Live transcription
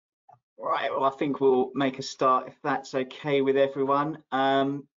Right, well, I think we'll make a start if that's okay with everyone.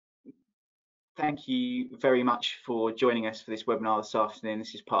 Thank you very much for joining us for this webinar this afternoon.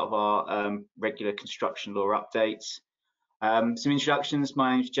 This is part of our regular construction law updates. Some introductions.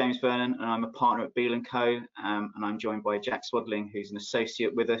 My name is James Vernon and I'm a partner at Beale & Co. And I'm joined by Jack Swadling, who's an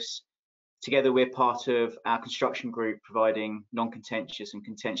associate with us. Together, we're part of our construction group providing non-contentious and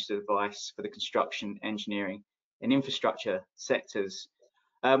contentious advice for the construction, engineering and infrastructure sectors.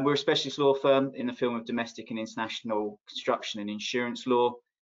 We're a specialist law firm in the field of domestic and international construction and insurance law.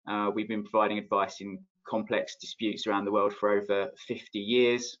 We've been providing advice in complex disputes around the world for over 50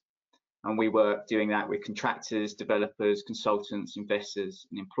 years. And we work doing that with contractors, developers, consultants, investors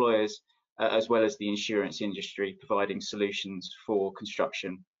and employers, as well as the insurance industry, providing solutions for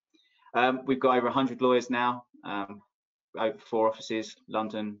construction. We've got over 100 lawyers now, over 4 offices,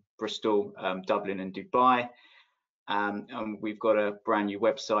 London, Bristol, Dublin and Dubai. And we've got a brand new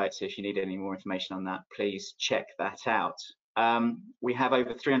website, so if you need any more information on that, please check that out. We have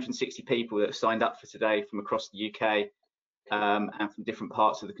over 360 people that have signed up for today from across the UK and from different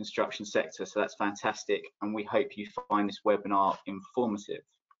parts of the construction sector, so that's fantastic, and we hope you find this webinar informative.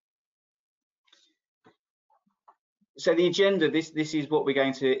 So the agenda, this is what we're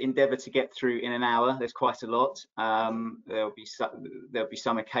going to endeavour to get through in an hour. There's quite a lot. There'll be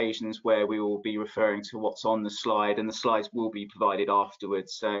some occasions where we will be referring to what's on the slide, and the slides will be provided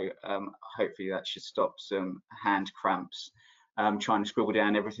afterwards. So hopefully that should stop some hand cramps trying to scribble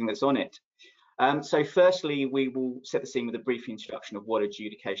down everything that's on it. So firstly, we will set the scene with a brief introduction of what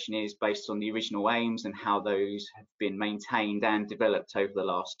adjudication is, based on the original aims and how those have been maintained and developed over the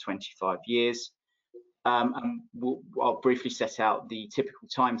last 25 years. And I'll briefly set out the typical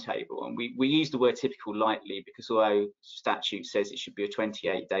timetable, and we use the word typical lightly because although statute says it should be a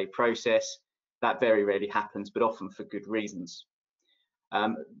 28-day process, that very rarely happens, but often for good reasons.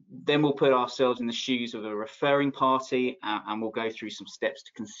 Then we'll put ourselves in the shoes of a referring party, and we'll go through some steps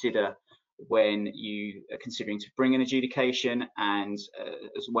to consider when you are considering to bring an adjudication, and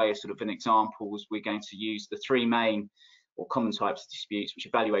as a way of sort of an examples, we're going to use the 3 main or common types of disputes, which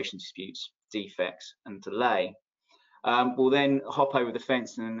are valuation disputes, defects and delay. We'll then hop over the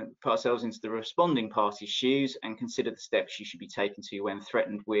fence and put ourselves into the responding party's shoes and consider the steps you should be taken to when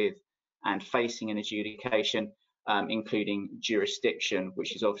threatened with and facing an adjudication, including jurisdiction,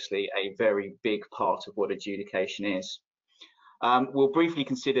 which is obviously a very big part of what adjudication is. We'll briefly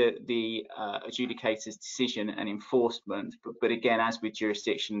consider the adjudicator's decision and enforcement, but again, as with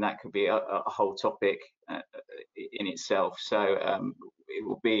jurisdiction, that could be a whole topic in itself. So it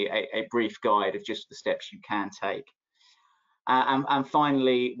will be a brief guide of just the steps you can take. And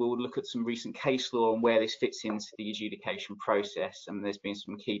finally, we'll look at some recent case law and where this fits into the adjudication process. And there's been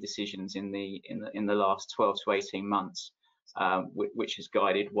some key decisions in the last 12 to 18 months, which has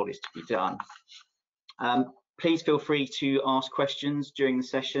guided what is to be done. Please feel free to ask questions during the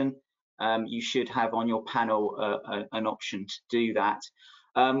session. You should have on your panel an option to do that.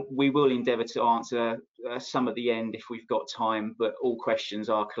 We will endeavour to answer some at the end if we've got time, but all questions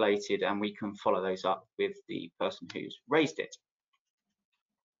are collated and we can follow those up with the person who's raised it.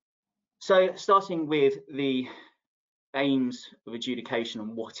 So starting with the aims of adjudication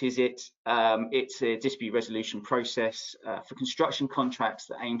and what is it? It's a dispute resolution process for construction contracts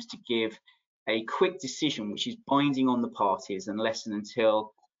that aims to give a quick decision which is binding on the parties unless and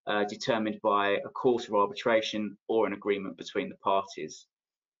until determined by a court or arbitration or an agreement between the parties.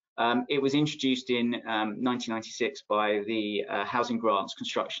 It was introduced in 1996 by the Housing Grants,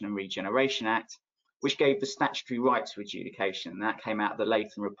 Construction and Regeneration Act, which gave the statutory right to adjudication. And that came out of the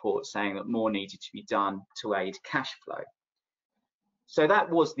Latham report saying that more needed to be done to aid cash flow. So that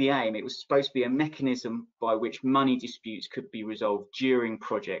was the aim. It was supposed to be a mechanism by which money disputes could be resolved during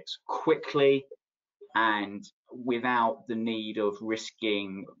projects quickly and without the need of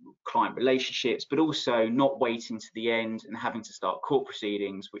risking client relationships, but also not waiting to the end and having to start court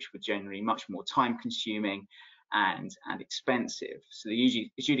proceedings, which were generally much more time consuming and expensive. So the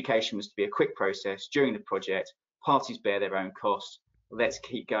adjudication was to be a quick process during the project. Parties bear their own costs. Let's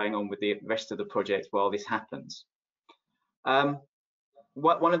keep going on with the rest of the project while this happens.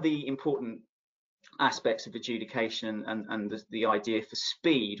 One of the important aspects of adjudication and the idea for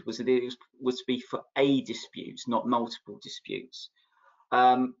speed was that it was to be for a dispute, not multiple disputes.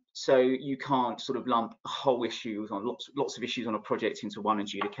 So you can't sort of lump a whole issue on lots of issues on a project into one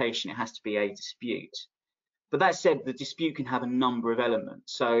adjudication. It has to be a dispute. But that said, the dispute can have a number of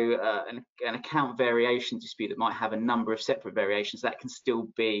elements. So an account variation dispute that might have a number of separate variations, that can still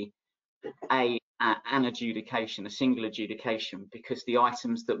be an adjudication, a single adjudication, because the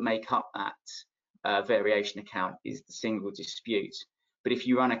items that make up that variation account is the single dispute. But if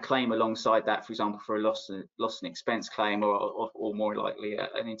you run a claim alongside that, for example, for a loss and expense claim, or more likely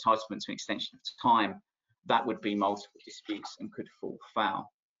an entitlement to an extension of time, that would be multiple disputes and could fall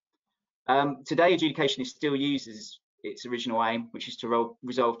foul. Today, adjudication is still used as its original aim, which is to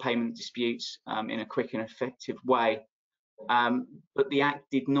resolve payment disputes in a quick and effective way. But the Act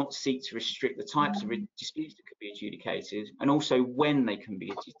did not seek to restrict the types of disputes that could be adjudicated, and also when they can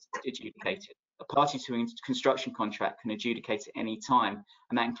be adjudicated. A party to a construction contract can adjudicate at any time,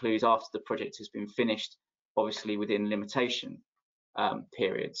 and that includes after the project has been finished, obviously within limitation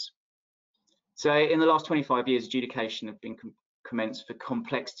periods. So in the last 25 years, adjudication have been commenced for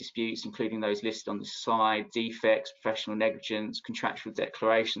complex disputes, including those listed on the slide: defects, professional negligence, contractual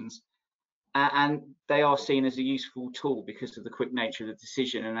declarations. And they are seen as a useful tool because of the quick nature of the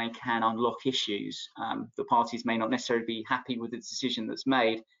decision, and they can unlock issues. The parties may not necessarily be happy with the decision that's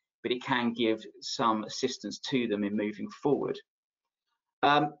made, but it can give some assistance to them in moving forward.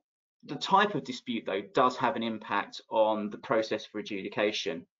 The type of dispute, though, does have an impact on the process for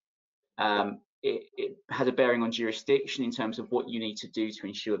adjudication. It has a bearing on jurisdiction in terms of what you need to do to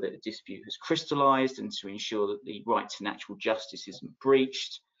ensure that a dispute has crystallised and to ensure that the right to natural justice isn't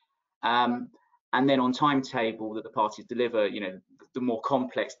breached. And then on timetable that the parties deliver, the more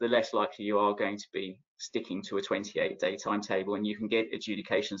complex, the less likely you are going to be sticking to a 28-day timetable, and you can get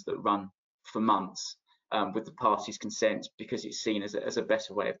adjudications that run for months with the parties' consent, because it's seen as a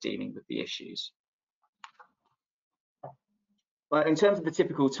better way of dealing with the issues. Well, in terms of the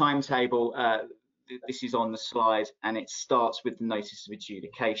typical timetable, this is on the slide, and it starts with the notice of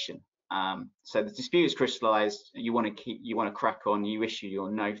adjudication. So the dispute is crystallised. You want to crack on. You issue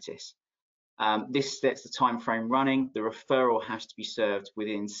your notice. This sets the time frame running. The referral has to be served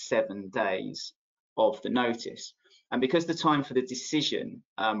within 7 days of the notice. And because the time for the decision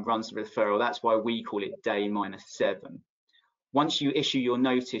runs the referral, that's why we call it day -7. Once you issue your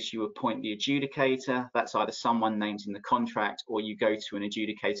notice, you appoint the adjudicator. That's either someone named in the contract, or you go to an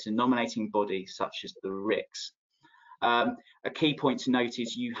adjudicator nominating body such as the RICS. A key point to note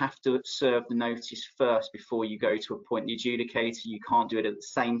is you have to serve the notice first before you go to appoint the adjudicator. You can't do it at the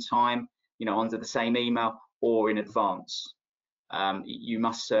same time, under the same email or in advance. You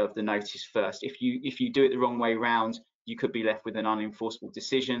must serve the notice first. If you do it the wrong way round, you could be left with an unenforceable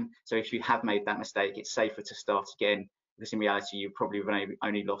decision. So if you have made that mistake, it's safer to start again, because in reality, you probably have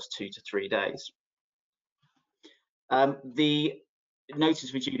only lost 2 to 3 days. The notice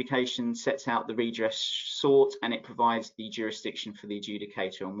of adjudication sets out the redress sought, and it provides the jurisdiction for the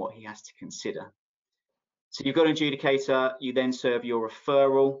adjudicator on what he has to consider. So you've got an adjudicator, you then serve your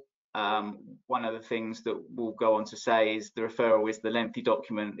referral. One of the things that we'll go on to say is the referral is the lengthy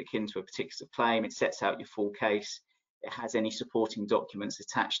document akin to a particular claim. It sets out your full case. It has any supporting documents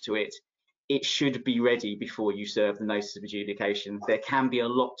attached to it. It should be ready before you serve the notice of adjudication. There can be a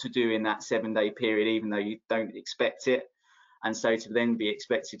lot to do in that 7-day period, even though you don't expect it. And so to then be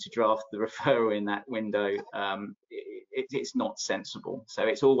expected to draft the referral in that window, it's not sensible. So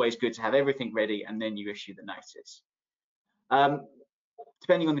it's always good to have everything ready, and then you issue the notice.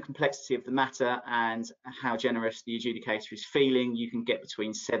 Depending on the complexity of the matter and how generous the adjudicator is feeling, you can get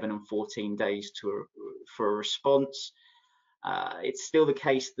between 7 and 14 days for a response. It's still the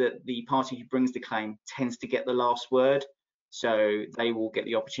case that the party who brings the claim tends to get the last word, so they will get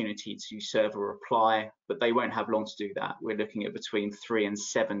the opportunity to serve a reply, but they won't have long to do that. We're looking at between 3 and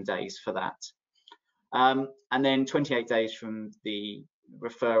 7 days for that. And then 28 days from the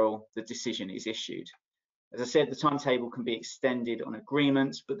referral, the decision is issued. As I said, the timetable can be extended on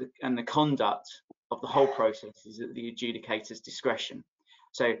agreements, but the conduct of the whole process is at the adjudicator's discretion.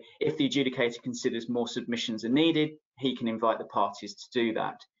 So if the adjudicator considers more submissions are needed, he can invite the parties to do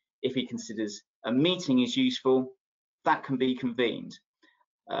that. If he considers a meeting is useful, that can be convened.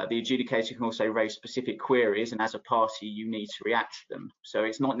 The adjudicator can also raise specific queries, and as a party, you need to react to them. So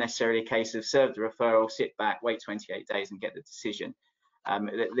it's not necessarily a case of serve the referral, sit back, wait 28 days and get the decision.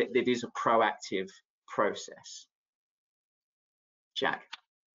 It is a proactive process. Jack.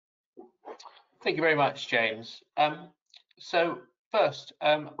 Thank you very much, James. So first,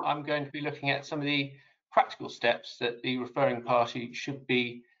 I'm going to be looking at some of the practical steps that the referring party should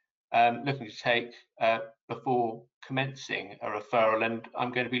be looking to take before commencing a referral, and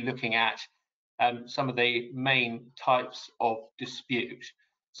I'm going to be looking at some of the main types of dispute.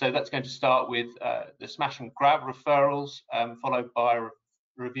 So that's going to start with the smash and grab referrals, followed by a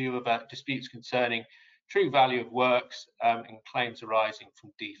review of disputes concerning true value of works and claims arising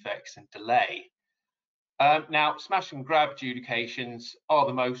from defects and delay. Now, smash and grab adjudications are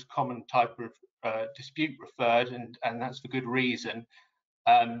the most common type of dispute referred, and that's for good reason.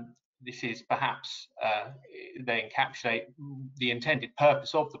 this is perhaps, they encapsulate the intended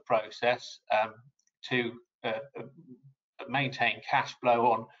purpose of the process to maintain cash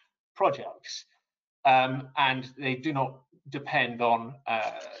flow on projects, and they do not depend on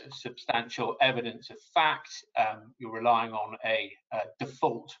substantial evidence of fact. You're relying on a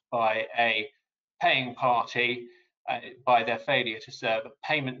default by a paying party by their failure to serve a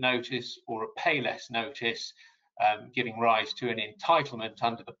payment notice or a pay less notice, giving rise to an entitlement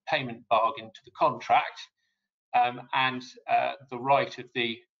under the payment bargain to the contract, and the right of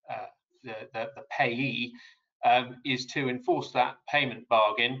the payee is to enforce that payment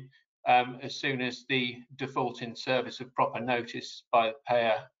bargain as soon as the default in service of proper notice by the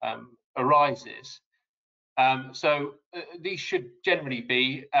payer arises. So these should generally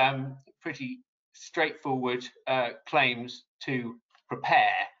be pretty straightforward claims to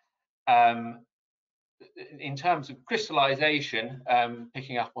prepare. In terms of crystallization,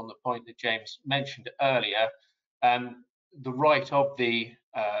 picking up on the point that James mentioned earlier, the right of the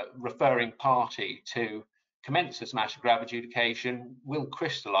referring party to commence a smash and grab adjudication will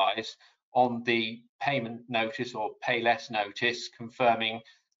crystallize on the payment notice or pay less notice confirming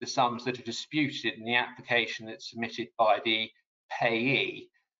the sums that are disputed in the application that's submitted by the payee.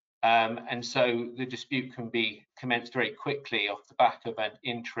 And so the dispute can be commenced very quickly off the back of an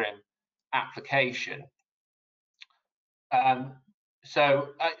interim application. So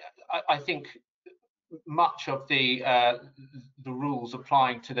I think much of the rules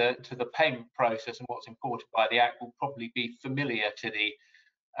applying to the payment process and what's imported by the Act will probably be familiar to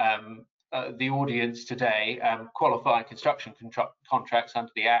the audience today. Qualifying construction contracts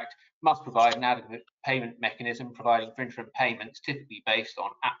under the Act must provide an adequate payment mechanism, providing for interim payments, typically based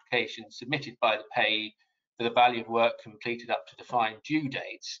on applications submitted by the payee for the value of work completed up to defined due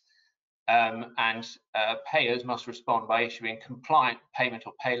dates. And payers must respond by issuing compliant payment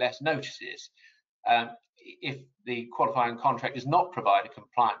or pay less notices. If the qualifying contract does not provide a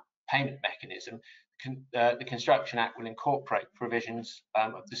compliant payment mechanism, the Construction Act will incorporate provisions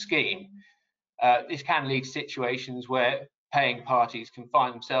of the scheme. This can lead to situations where paying parties can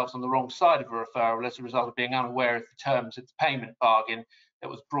find themselves on the wrong side of a referral as a result of being unaware of the terms of the payment bargain that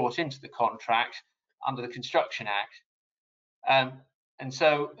was brought into the contract under the Construction Act. And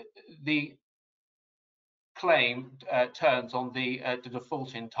so the claim turns on the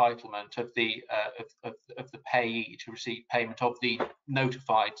default entitlement of the payee to receive payment of the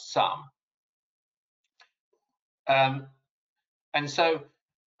notified sum. And so,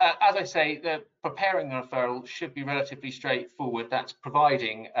 as I say, preparing the referral should be relatively straightforward. That's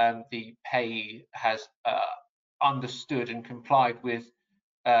providing the payee has understood and complied with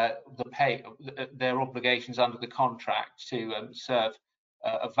their obligations under the contract to serve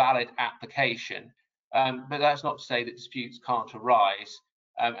a valid application. But that's not to say that disputes can't arise,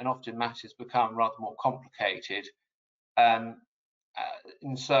 and often matters become rather more complicated. And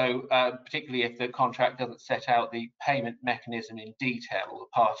so, particularly if the contract doesn't set out the payment mechanism in detail, or the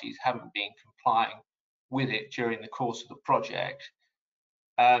parties haven't been complying with it during the course of the project.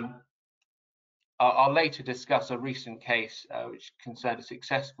 I'll later discuss a recent case which concerned a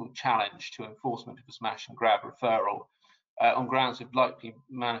successful challenge to enforcement of a smash and grab referral on grounds of likely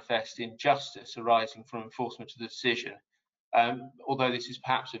manifest injustice arising from enforcement of the decision. Although this is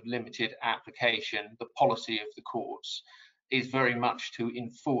perhaps of limited application, the policy of the courts is very much to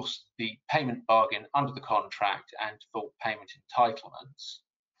enforce the payment bargain under the contract and default payment entitlements.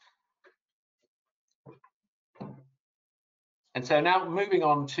 And so now moving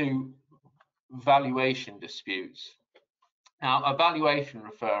on to valuation disputes. Now, a valuation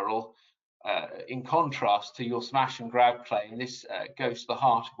referral, in contrast to your smash and grab claim, this goes to the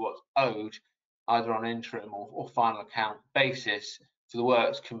heart of what's owed, either on interim or final account basis, for the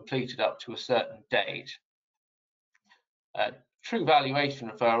works completed up to a certain date. True valuation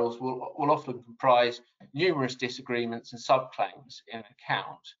referrals will often comprise numerous disagreements and subclaims in an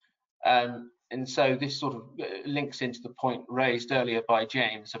account. And so this sort of links into the point raised earlier by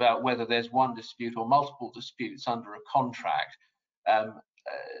James about whether there's one dispute or multiple disputes under a contract.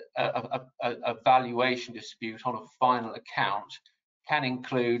 A valuation dispute on a final account can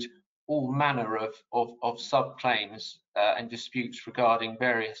include all manner of subclaims and disputes regarding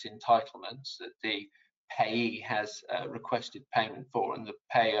various entitlements that the payee has requested payment for, and the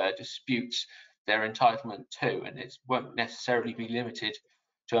payer disputes their entitlement to, and it won't necessarily be limited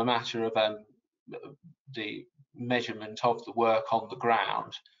to a matter of the measurement of the work on the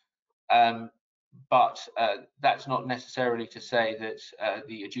ground. But that's not necessarily to say that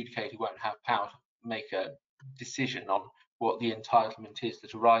the adjudicator won't have power to make a decision on what the entitlement is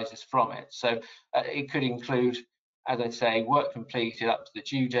that arises from it. So it could include as I say, work completed up to the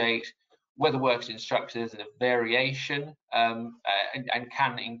due date, whether work is instructed as a variation, and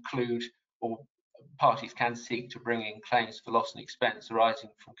can include, or parties can seek to bring in claims for loss and expense arising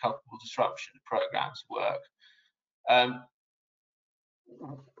from culpable disruption of programmes of work.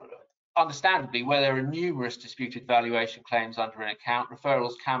 Understandably, where there are numerous disputed valuation claims under an account,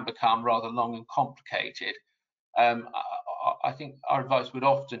 referrals can become rather long and complicated. I think our advice would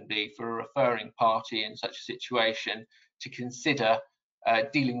often be for a referring party in such a situation to consider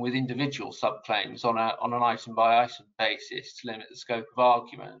dealing with individual subclaims on an item-by-item basis to limit the scope of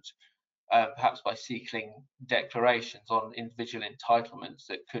argument, perhaps by seeking declarations on individual entitlements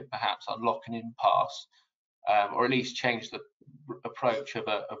that could perhaps unlock an impasse, or at least change the approach of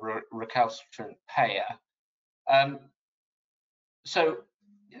a recalcitrant payer. So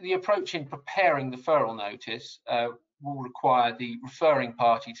the approach in preparing the referral notice will require the referring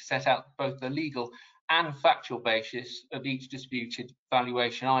party to set out both the legal and factual basis of each disputed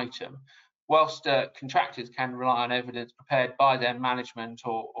valuation item. Whilst contractors can rely on evidence prepared by their management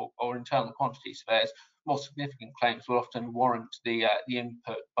or internal quantity surveyors, more significant claims will often warrant the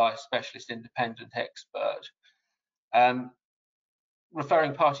input by a specialist independent expert.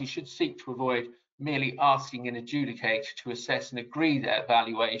 Referring parties should seek to avoid merely asking an adjudicator to assess and agree their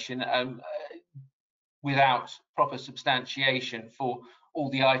valuation without proper substantiation for all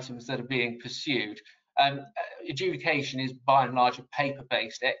the items that are being pursued. Adjudication is by and large a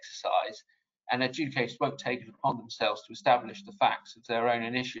paper-based exercise, and adjudicators won't take it upon themselves to establish the facts of their own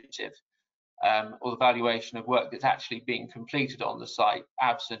initiative, or the valuation of work that's actually being completed on the site,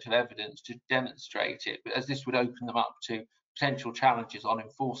 absent of evidence to demonstrate it, as this would open them up to potential challenges on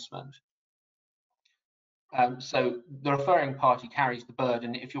enforcement. So the referring party carries the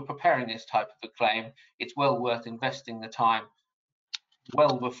burden. If you're preparing this type of a claim, it's well worth investing the time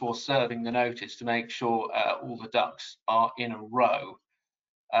well before serving the notice to make sure all the ducks are in a row.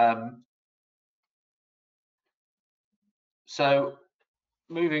 So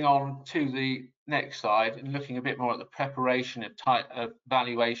moving on to the next slide and looking a bit more at the preparation of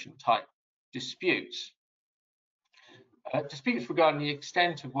valuation type disputes. Disputes regarding the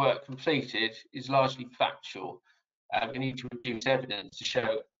extent of work completed is largely factual. We need to produce evidence to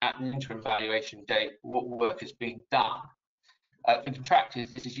show at an interim valuation date what work is being done. For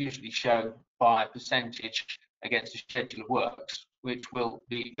contractors, this is usually shown by a percentage against a schedule of works, which will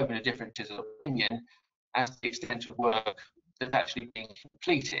be open to differences of opinion as to the extent of work that's actually being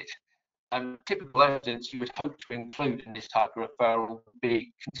completed. Typical evidence you would hope to include in this type of referral would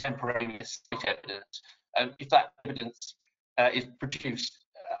be contemporaneous site evidence. If that evidence is produced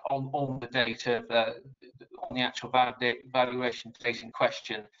on the date of on the actual valuation date in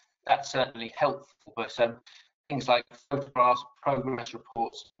question, that's certainly helpful. But things like photographs, progress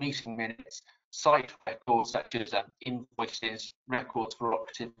reports, meeting minutes, site records such as invoices, records for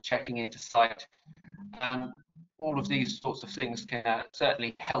operatives checking into site, all of these sorts of things can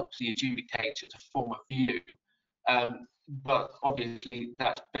certainly help the adjudicator to form a view. But obviously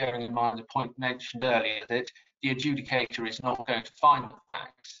that's bearing in mind the point mentioned earlier that the adjudicator is not going to find the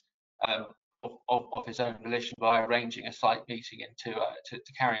facts of his own volition by arranging a site meeting and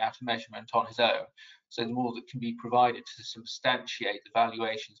to carry out a measurement on his own. So the more that can be provided to substantiate the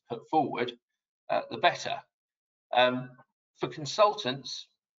valuations put forward, the better. For consultants,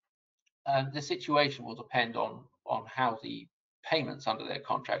 the situation will depend on how the payments under their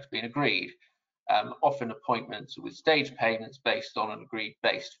contract have been agreed. Often appointments with stage payments based on an agreed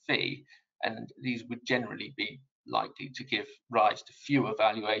base fee, and these would generally be likely to give rise to fewer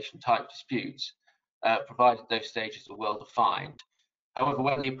valuation type disputes, provided those stages are well defined. However,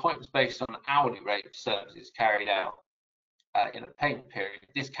 when the appointment is based on an hourly rate of services carried out in a payment period,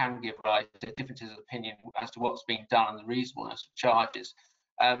 this can give rise to differences of opinion as to what's being done and the reasonableness of charges.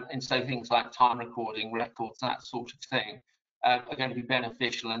 And so things like time recording, records, that sort of thing, are going to be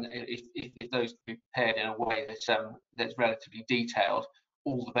beneficial, and if those can be prepared in a way that's relatively detailed,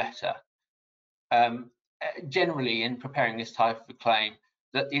 all the better. Generally, in preparing this type of a claim,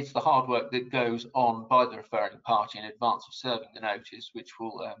 that it's the hard work that goes on by the referring party in advance of serving the notice, which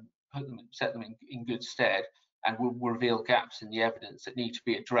will set them in good stead, and will reveal gaps in the evidence that need to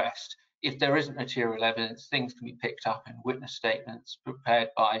be addressed. If there isn't material evidence, things can be picked up in witness statements prepared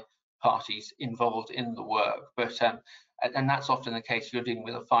by parties involved in the work. But and that's often the case if you're dealing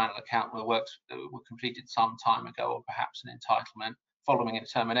with a final account where works were completed some time ago, or perhaps an entitlement following a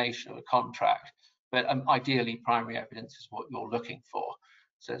termination of a contract. But ideally, primary evidence is what you're looking for.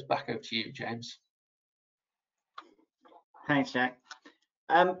 So it's back over to you, James. Thanks, Jack.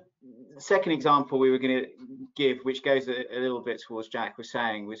 The second example we were going to give, which goes a little bit towards Jack was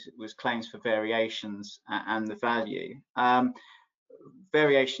saying, was claims for variations and the value.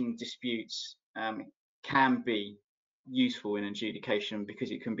 Variation disputes can be useful in adjudication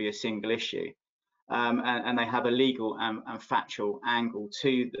because it can be a single issue, and they have a legal and factual angle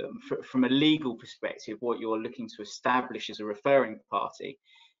to them. From a legal perspective, what you're looking to establish as a referring party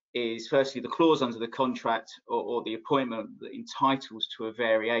is firstly the clause under the contract or the appointment that entitles to a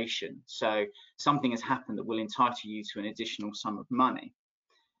variation. So something has happened that will entitle you to an additional sum of money.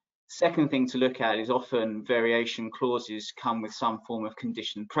 Second thing to look at is often variation clauses come with some form of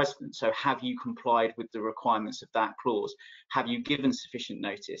condition precedent. So have you complied with the requirements of that clause? Have you given sufficient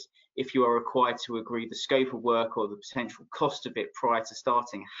notice? If you are required to agree the scope of work or the potential cost of it prior to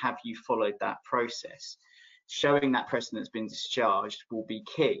starting, have you followed that process? Showing that precedent has been discharged will be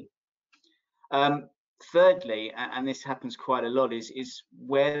key. Thirdly, and this happens quite a lot, is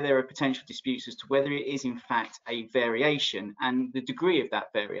where there are potential disputes as to whether it is in fact a variation and the degree of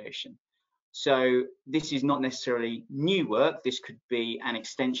that variation. So this is not necessarily new work. This could be an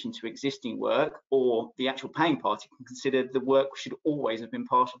extension to existing work, or the actual paying party can consider the work should always have been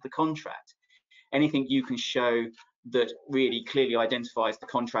part of the contract. Anything you can show that really clearly identifies the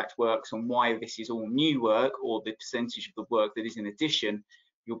contract works and why this is all new work, or the percentage of the work that is in addition,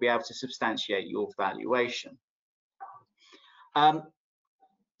 you'll be able to substantiate your valuation.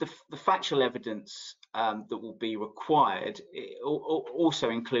 The factual evidence that will be required also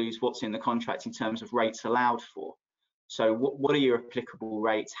includes what's in the contract in terms of rates allowed for. So what are your applicable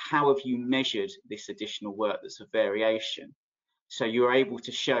rates? How have you measured this additional work that's a variation? So you're able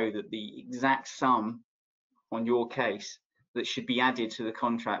to show that the exact sum on your case that should be added to the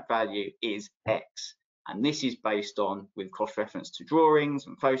contract value is X. And this is based on, with cross-reference to drawings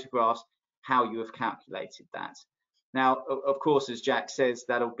and photographs, how you have calculated that. Now, of course, as Jack says,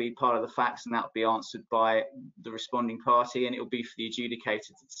 that'll be part of the facts and that'll be answered by the responding party, and it'll be for the adjudicator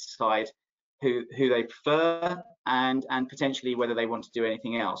to decide who they prefer and potentially whether they want to do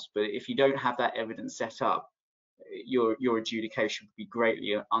anything else. But if you don't have that evidence set up, your adjudication would be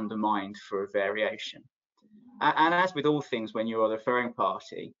greatly undermined for a variation. And as with all things, when you're the referring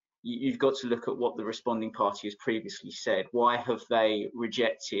party, you've got to look at what the responding party has previously said. Why have they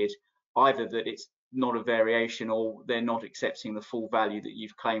rejected either that it's not a variation or they're not accepting the full value that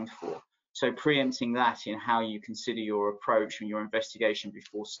you've claimed for? So preempting that in how you consider your approach and your investigation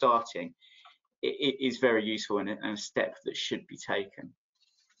before starting, it is very useful and a step that should be taken.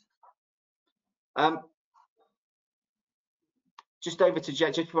 Just over to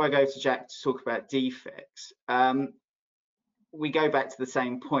Jack, just before I go to Jack to talk about defects, we go back to the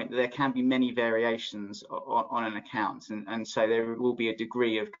same point that there can be many variations on an account, and so there will be a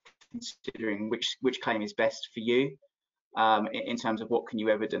degree of considering which claim is best for you in terms of what can you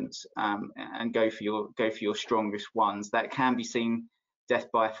evidence, and go for your strongest ones. That can be seen death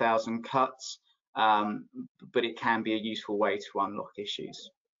by 1,000 cuts, but it can be a useful way to unlock issues.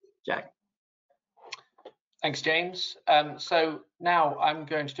 Jack. Thanks, James. So now I'm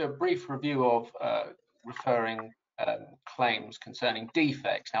going to do a brief review of referring claims concerning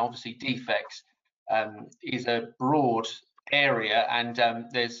defects. Now, obviously, defects is a broad area, and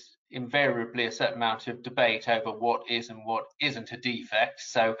there's invariably a certain amount of debate over what is and what isn't a defect.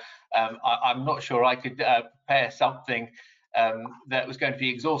 So I'm not sure I could prepare something that was going to be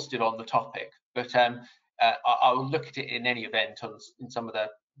exhaustive on the topic, but I will look at it in any event in some of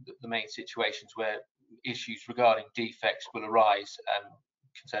the main situations where issues regarding defects will arise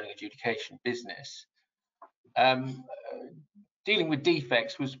concerning adjudication business. Dealing with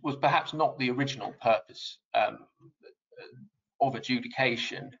defects was perhaps not the original purpose of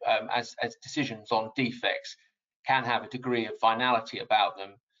adjudication, as decisions on defects can have a degree of finality about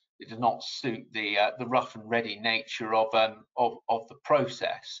them. It does not suit the rough and ready nature of the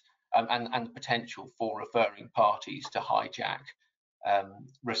process, and the potential for referring parties to hijack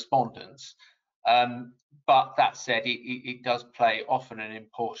respondents. But that said, it does play often an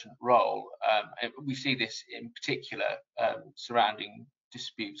important role. We see this in particular surrounding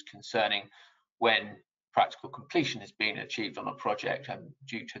disputes concerning when practical completion has been achieved on a project, and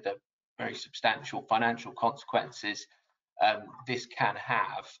due to the very substantial financial consequences this can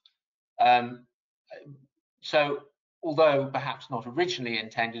have. So although perhaps not originally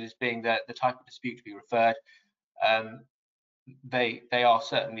intended as being the type of dispute to be referred, they are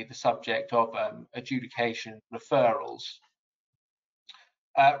certainly the subject of adjudication referrals.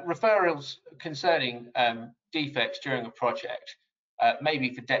 Referrals concerning defects during a project may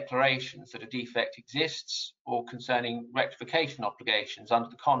be for declarations that a defect exists, or concerning rectification obligations under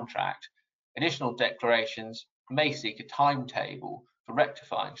the contract. Additional declarations may seek a timetable for for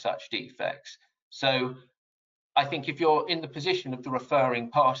rectifying such defects. So I think if you're in the position of the referring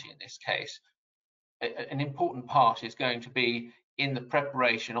party in this case, an important part is going to be in the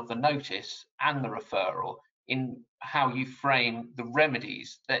preparation of the notice and the referral, in how you frame the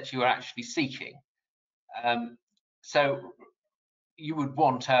remedies that you are actually seeking. So you would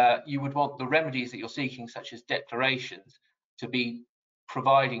want the remedies that you're seeking, such as declarations, to be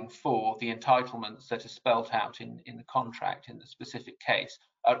providing for the entitlements that are spelt out in the contract in the specific case,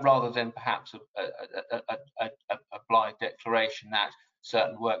 rather than perhaps a blind declaration that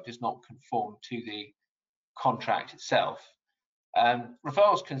certain work does not conform to the contract itself.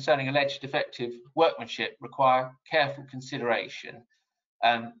 Referrals concerning alleged defective workmanship require careful consideration.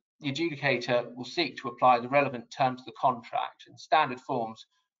 The adjudicator will seek to apply the relevant terms of the contract, and standard forms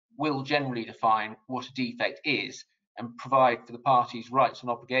will generally define what a defect is and provide for the parties' rights and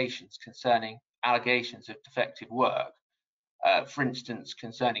obligations concerning allegations of defective work. For instance,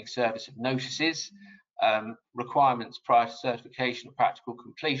 concerning service of notices, requirements prior to certification of practical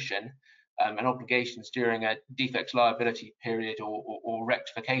completion, and obligations during a defects liability period or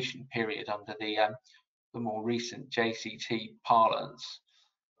rectification period under the more recent JCT parlance.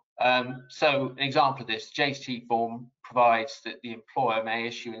 So an example of this, JCT form provides that the employer may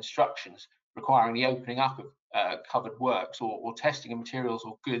issue instructions requiring the opening up of covered works or testing of materials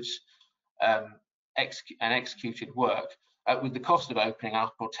or goods and executed work, with the cost of opening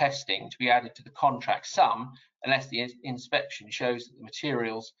up or testing to be added to the contract sum, unless the inspection shows that the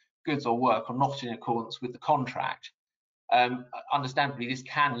materials, goods or work are not in accordance with the contract. Understandably, this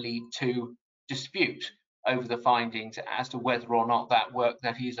can lead to dispute over the findings as to whether or not that work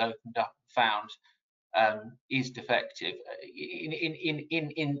that is opened up and found is defective.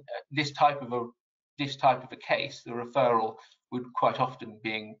 In this type of a case, the referral would quite often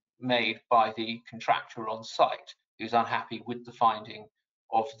be made by the contractor on site, who's unhappy with the finding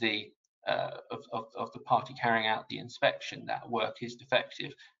of the party carrying out the inspection that work is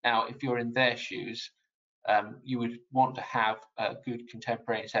defective. Now, if you're in their shoes, you would want to have good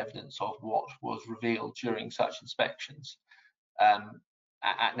contemporaneous evidence of what was revealed during such inspections,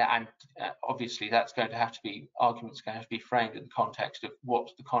 and obviously that's going to have to be, arguments going to have to be framed in the context of what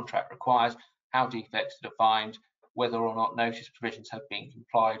the contract requires, how defects are defined, whether or not notice provisions have been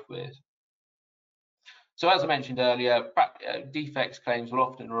complied with. So as I mentioned earlier, defects claims will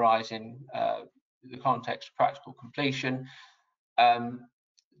often arise in the context of practical completion.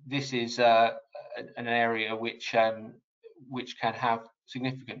 This is an area which can have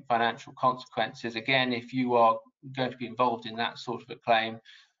significant financial consequences. Again, if you are going to be involved in that sort of a claim,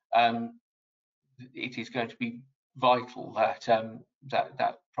 it is going to be vital that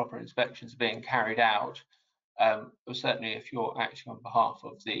that proper inspections are being carried out. But certainly, if you're acting on behalf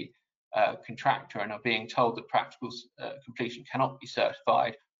of the contractor and are being told that practical completion cannot be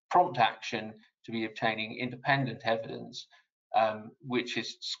certified, prompt action to be obtaining independent evidence, which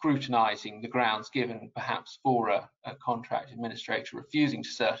is scrutinising the grounds given perhaps for a contract administrator refusing to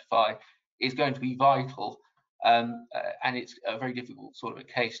certify, is going to be vital, and it's a very difficult sort of a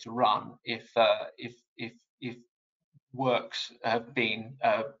case to run if works have been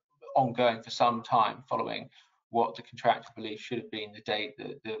ongoing for some time following what the contractor believes should have been the date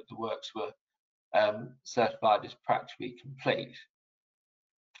that the works were certified as practically complete.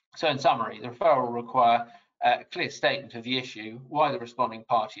 So in summary, the referral will require a clear statement of the issue, why the responding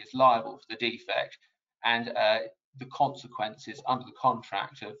party is liable for the defect, and the consequences under the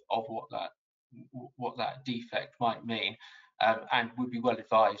contract of what that defect might mean, and would be well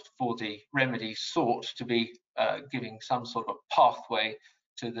advised for the remedies sought to be giving some sort of a pathway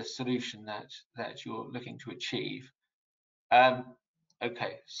to the solution that you're looking to achieve.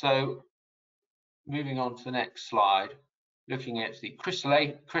 Okay, so moving on to the next slide, looking at the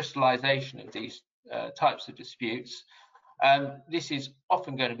crystallization of these types of disputes. This is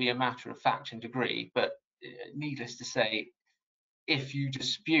often going to be a matter of fact and degree, but needless to say, if you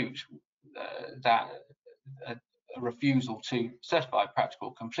dispute that a refusal to certify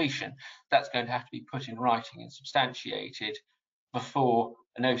practical completion, that's going to have to be put in writing and substantiated before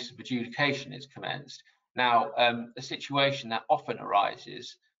a notice of adjudication is commenced. Now, a situation that often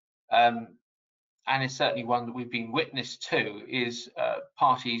arises, and is certainly one that we've been witness to, is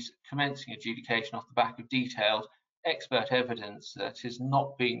parties commencing adjudication off the back of detailed expert evidence that has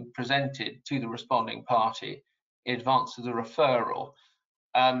not been presented to the responding party in advance of the referral.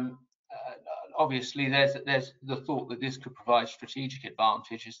 Obviously, there's the thought that this could provide strategic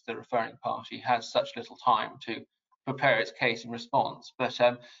advantage as the referring party has such little time to prepare its case in response, but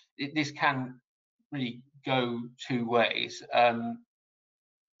this can really go two ways.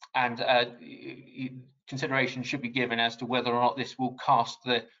 And consideration should be given as to whether or not this will cast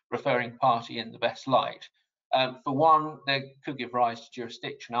the referring party in the best light. For one, they could give rise to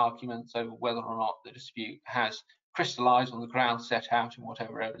jurisdiction arguments over whether or not the dispute has crystallised on the grounds set out in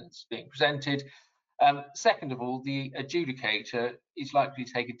whatever evidence is being presented. Second of all, the adjudicator is likely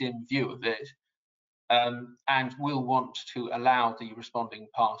to take a dim view of it and will want to allow the responding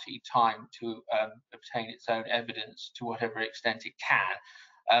party time to obtain its own evidence to whatever extent it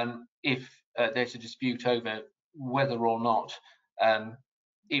can. If there's a dispute over whether or not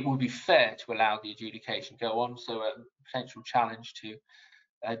it would be fair to allow the adjudication to go on, so a potential challenge to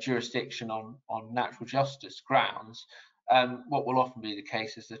jurisdiction on natural justice grounds, what will often be the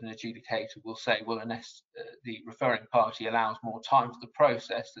case is that an adjudicator will say, well, unless the referring party allows more time for the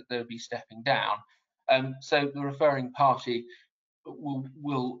process, that they'll be stepping down. So the referring party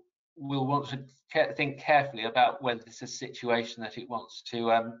will want to think carefully about whether this is a situation that it wants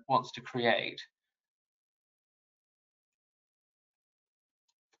to create.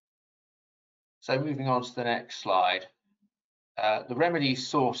 So moving on to the next slide. The remedies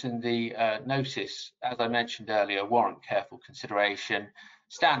sought in the notice, as I mentioned earlier, warrant careful consideration.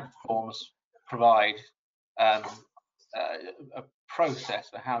 Standard forms provide a process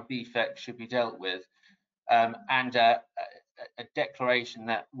for how defects should be dealt with, and a declaration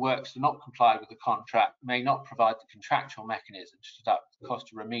that works do not comply with the contract may not provide the contractual mechanism to deduct the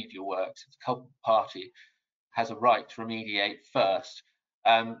cost of remedial works if the culpable party has a right to remediate first.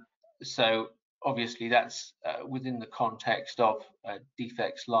 So obviously that's within the context of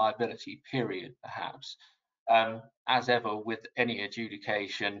defects liability period, perhaps. As ever with any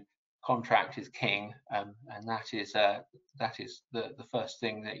adjudication, contract is king, and that is the first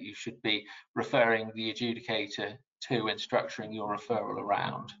thing that you should be referring the adjudicator to and structuring your referral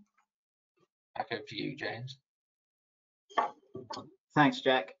around. Back over to you, James. Thanks,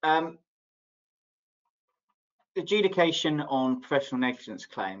 Jack. Adjudication on professional negligence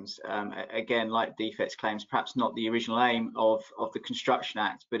claims, again, like defects claims, perhaps not the original aim of the Construction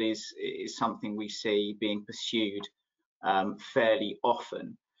Act, but is something we see being pursued fairly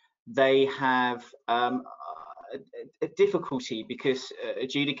often. They have a difficulty because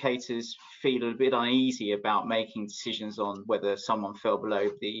adjudicators feel a bit uneasy about making decisions on whether someone fell below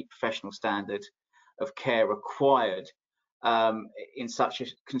the professional standard of care required in such a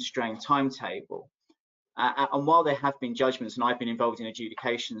constrained timetable. And while there have been judgments, and I've been involved in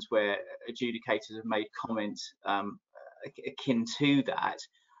adjudications where adjudicators have made comments akin to that,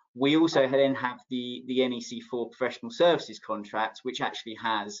 we also then have the NEC4 professional services contract, which actually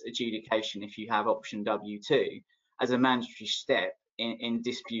has adjudication if you have option W2 as a mandatory step in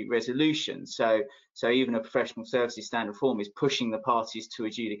dispute resolution. So even a professional services standard form is pushing the parties to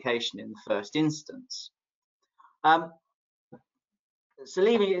adjudication in the first instance. So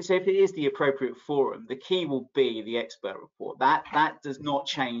if it is the appropriate forum, the key will be the expert report. That does not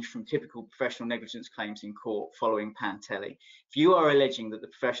change from typical professional negligence claims in court following Pantelli. If you are alleging that the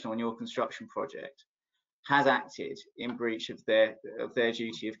professional on your construction project has acted in breach of their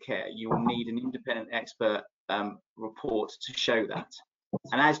duty of care, you will need an independent expert report to show that.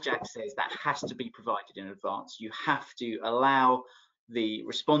 And as Jack says, that has to be provided in advance. You have to allow the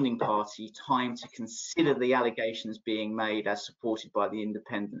responding party time to consider the allegations being made as supported by the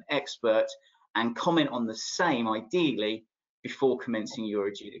independent expert and comment on the same, ideally, before commencing your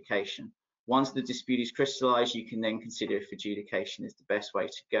adjudication. Once the dispute is crystallised, you can then consider if adjudication is the best way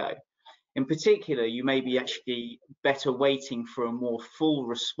to go. In particular, you may be actually better waiting for a more full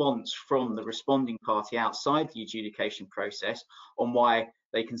response from the responding party outside the adjudication process on why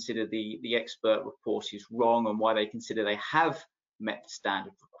they consider the expert report is wrong and why they consider they have met the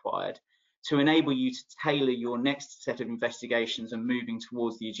standard required, to enable you to tailor your next set of investigations and moving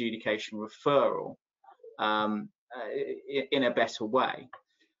towards the adjudication referral in a better way.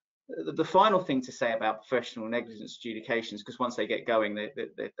 The final thing to say about professional negligence adjudications, because once they get going,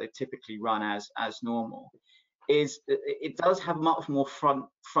 they typically run as normal, is it does have much more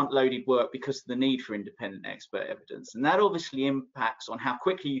front-loaded work because of the need for independent expert evidence, and that obviously impacts on how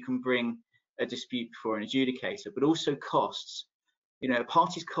quickly you can bring a dispute before an adjudicator, but also costs. You know, a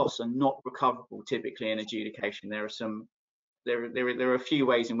party's costs are not recoverable typically in adjudication. There are a few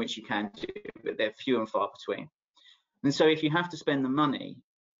ways in which you can do it, but they're few and far between. And so if you have to spend the money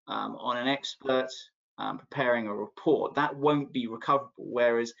on an expert preparing a report, that won't be recoverable,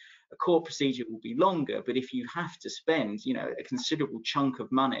 whereas a court procedure will be longer. But if you have to spend, you know, a considerable chunk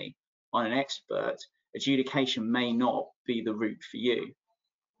of money on an expert, adjudication may not be the route for you.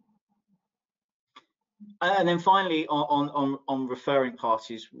 And then finally, on referring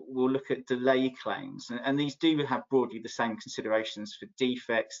parties, we'll look at delay claims, and these do have broadly the same considerations for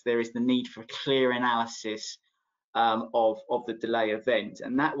defects. There is the need for a clear analysis of the delay event,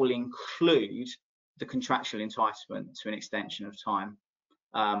 and that will include the contractual entitlement to an extension of time.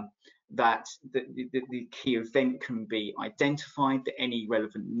 That the key event can be identified, that any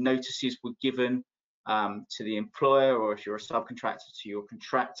relevant notices were given to the employer, or if you're a subcontractor, to your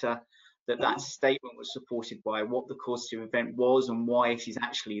contractor, that statement was supported by what the causative event was and why it is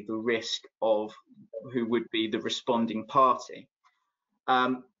actually the risk of who would be the responding party.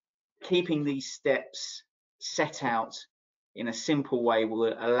 Keeping these steps set out in a simple way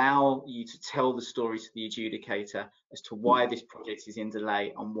will allow you to tell the story to the adjudicator as to why this project is in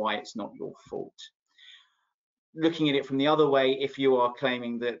delay and why it's not your fault. Looking at it from the other way, if you are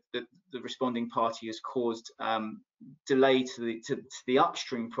claiming that the responding party has caused delay to the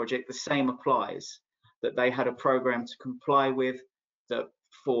upstream project, the same applies, that they had a program to comply with, that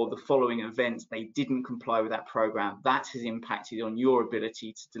for the following events they didn't comply with that program. That has impacted on your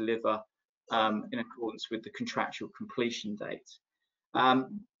ability to deliver in accordance with the contractual completion date.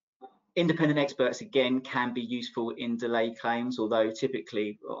 Independent experts, again, can be useful in delay claims, although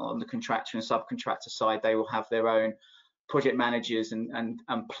typically on the contractor and subcontractor side, they will have their own project managers and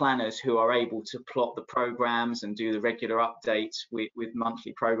planners who are able to plot the programs and do the regular updates with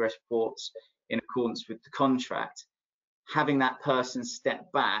monthly progress reports in accordance with the contract. Having that person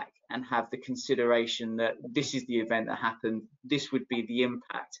step back and have the consideration that this is the event that happened, this would be the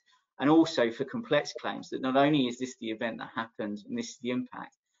impact. And also for complex claims, that not only is this the event that happened and this is the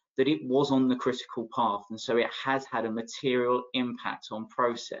impact, that it was on the critical path, and so it has had a material impact on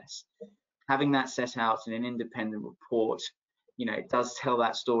process. Having that set out in an independent report, it does tell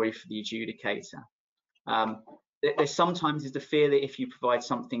that story for the adjudicator. There sometimes is the fear that if you provide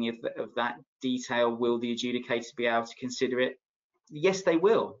something of that detail, will the adjudicator be able to consider it? Yes, they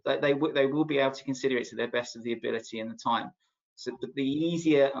will. They will be able to consider it to their best of the ability and the time. So the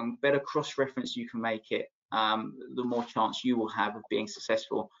easier and better cross-reference you can make it, the more chance you will have of being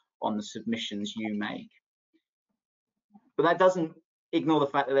successful on the submissions you make. But that doesn't ignore the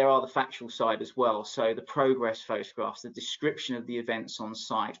fact that there are the factual side as well. So the progress photographs, the description of the events on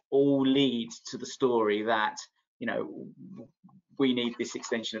site, all lead to the story that, we need this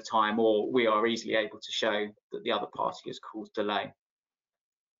extension of time, or we are easily able to show that the other party has caused delay.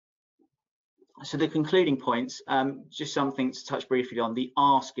 So the concluding points, just something to touch briefly on. The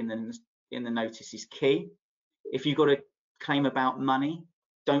ask in the notice is key. If you've got a claim about money,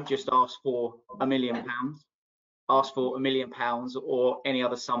 don't just ask for £1 million. Ask for £1 million or any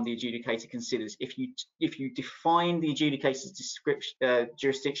other sum the adjudicator considers. If you define the adjudicator's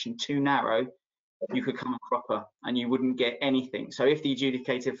jurisdiction too narrow, you could come a cropper and you wouldn't get anything. So if the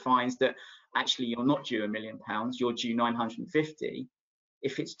adjudicator finds that actually you're not due £1 million, you're due 950,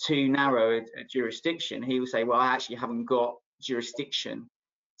 if it's too narrow a jurisdiction, he will say, well, I actually haven't got jurisdiction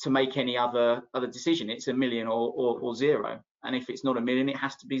to make any other decision. It's $1 million or zero. And if it's not $1 million, it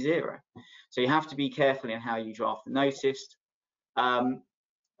has to be zero. So you have to be careful in how you draft the notice.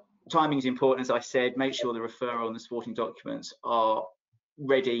 Timing is important, as I said. Make sure the referral and the supporting documents are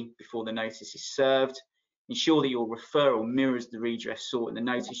ready before the notice is served. Ensure that your referral mirrors the redress sought in the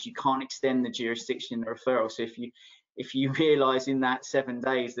notice. You can't extend the jurisdiction in the referral. So if you realise in that 7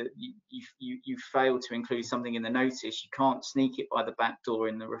 days that you failed to include something in the notice, you can't sneak it by the back door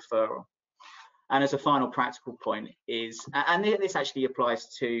in the referral. And as a final practical point is, and this actually applies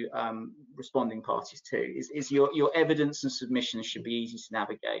to responding parties too, is your evidence and submissions should be easy to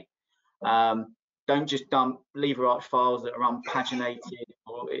navigate. Don't just dump lever arch files that are unpaginated,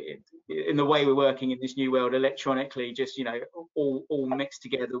 or in the way we're working in this new world electronically, just all mixed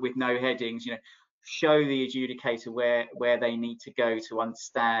together with no headings. Show the adjudicator where they need to go to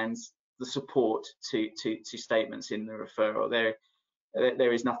understand the support to statements in the referral.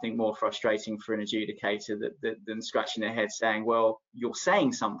 There is nothing more frustrating for an adjudicator than scratching their head saying, well, you're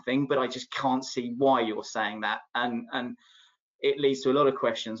saying something, but I just can't see why you're saying that. And it leads to a lot of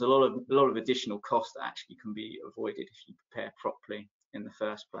questions, a lot of additional cost that actually can be avoided if you prepare properly in the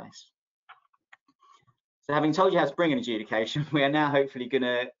first place. So having told you how to bring an adjudication, we are now hopefully going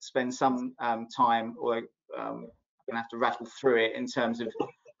to spend some time, or going to have to rattle through it in terms of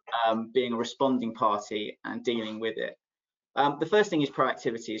being a responding party and dealing with it. The first thing is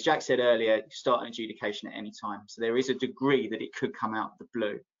proactivity. As Jack said earlier, start an adjudication at any time. So there is a degree that it could come out of the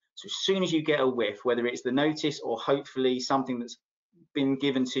blue. So as soon as you get a whiff, whether it's the notice or hopefully something that's been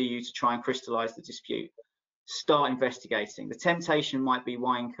given to you to try and crystallise the dispute, start investigating. The temptation might be,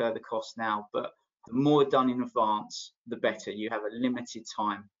 why incur the cost now? But the more done in advance, the better. You have a limited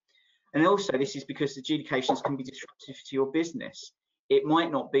time. And also, this is because adjudications can be disruptive to your business. It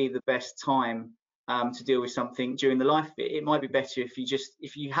might not be the best time to deal with something during the life of it. It might be better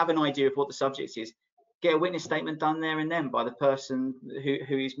if you have an idea of what the subject is, get a witness statement done there and then by the person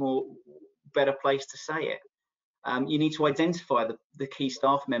who is better placed to say it. You need to identify the key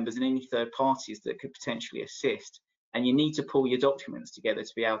staff members and any third parties that could potentially assist. And you need to pull your documents together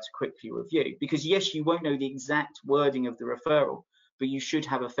to be able to quickly review. Because yes, you won't know the exact wording of the referral, but you should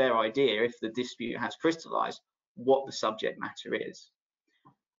have a fair idea, if the dispute has crystallised, what the subject matter is.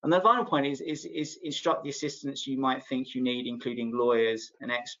 And the final point is instruct the assistance you might think you need, including lawyers,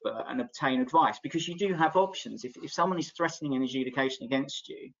 an expert, and obtain advice, because you do have options. If someone is threatening an adjudication against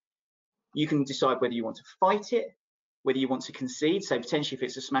you, you can decide whether you want to fight it, whether you want to concede. So potentially if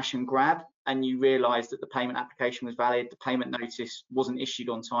it's a smash and grab and you realise that the payment application was valid, the payment notice wasn't issued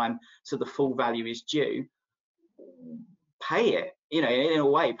on time, so the full value is due, pay it. You know, in a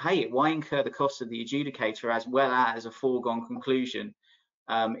way, pay it. Why incur the cost of the adjudicator as well as a foregone conclusion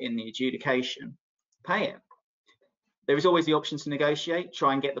in the adjudication? Pay it. There is always the option to negotiate,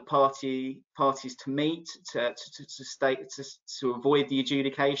 try and get the parties to meet, to avoid the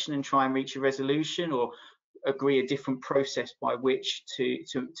adjudication and try and reach a resolution, or agree a different process by which to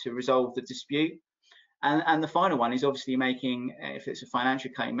resolve the dispute. And the final one is obviously making, if it's a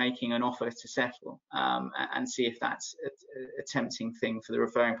financial claim, making an offer to settle, and see if that's a tempting thing for the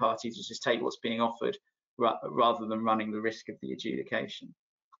referring party to just take what's being offered rather than running the risk of the adjudication.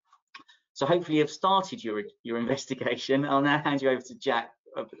 So hopefully you've started your investigation. I'll now hand you over to Jack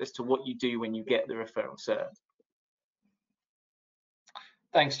as to what you do when you get the referral served.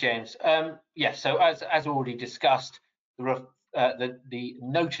 Thanks, James. Yes, so as already discussed, the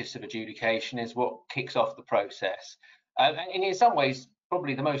notice of adjudication is what kicks off the process, and in some ways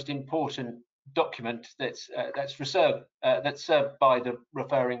probably the most important document that's served by the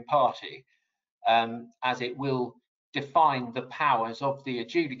referring party, as it will define the powers of the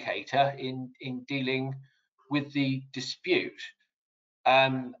adjudicator in dealing with the dispute,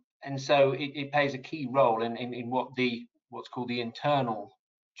 and so it plays a key role in what's called the internal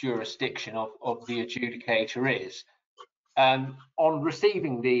jurisdiction of the adjudicator is. On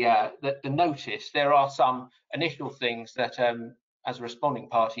receiving the notice, there are some initial things that as a responding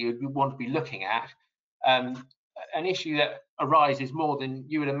party you want to be looking at. An issue that arises more than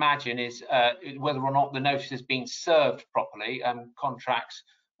you would imagine is whether or not the notice has been served properly. Contracts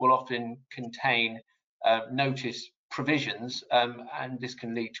will often contain notice provisions, and this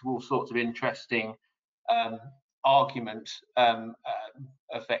can lead to all sorts of interesting argument,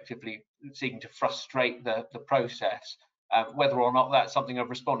 effectively seeking to frustrate the process. Whether or not that's something a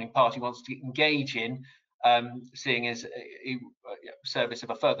responding party wants to engage in, seeing as a service of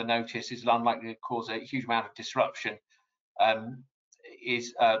a further notice is unlikely to cause a huge amount of disruption,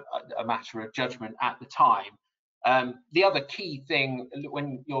 is a matter of judgment at the time. The other key thing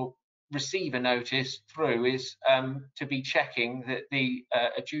when you receive a notice through is to be checking that the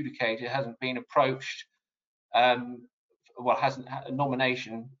adjudicator hasn't been approached, a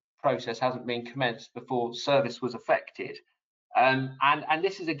nomination process hasn't been commenced before service was affected. And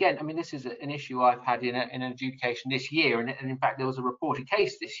this is, again, I mean, this is an issue I've had in an adjudication this year, and in fact there was a reported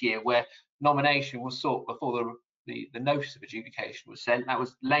case this year where nomination was sought before the notice of adjudication was sent. That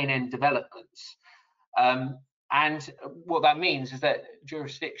was Lane End Developments, and what that means is that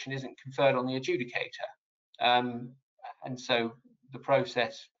jurisdiction isn't conferred on the adjudicator, and so the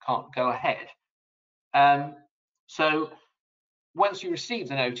process can't go ahead. So once you receive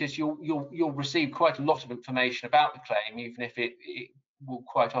the notice, you'll receive quite a lot of information about the claim, even if it will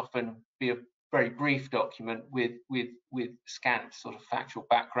quite often be a very brief document with scant sort of factual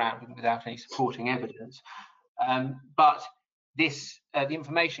background and without any supporting evidence. But this the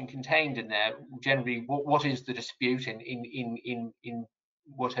information contained in there generally what is the dispute in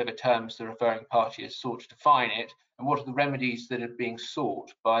whatever terms the referring party has sought to define it, and what are the remedies that are being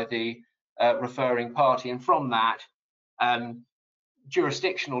sought by the referring party, and from that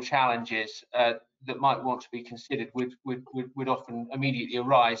jurisdictional challenges that might want to be considered would often immediately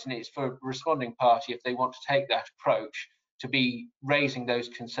arise, and it's for a responding party, if they want to take that approach, to be raising those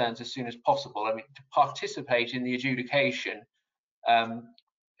concerns as soon as possible. I mean, to participate in the adjudication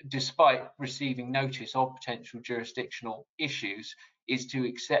despite receiving notice of potential jurisdictional issues is to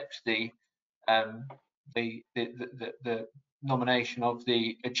accept the nomination of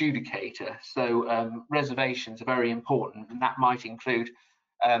the adjudicator. So reservations are very important, and that might include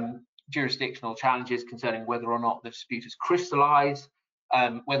jurisdictional challenges concerning whether or not the dispute is crystallised,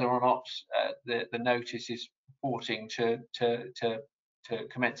 whether or not the notice is purporting to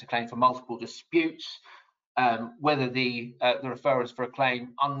commence a claim for multiple disputes, whether the referrer is for a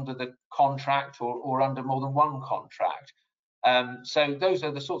claim under the contract or under more than one contract. So those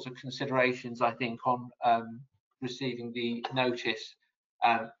are the sorts of considerations, I think, on receiving the notice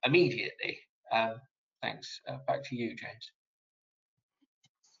immediately. Thanks. Back to you, James.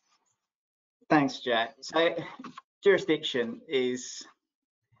 Thanks, Jack. So jurisdiction is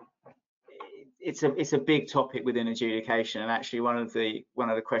it's a big topic within adjudication, and actually one of the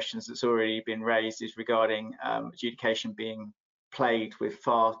questions that's already been raised is regarding adjudication being plagued with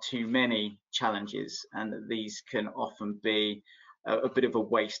far too many challenges, and that these can often be a bit of a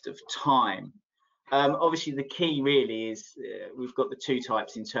waste of time. Obviously, the key really is we've got the two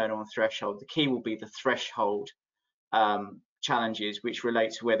types, internal and threshold. The key will be the threshold challenges, which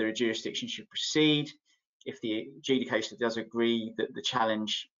relate to whether a jurisdiction should proceed. If the adjudicator does agree that the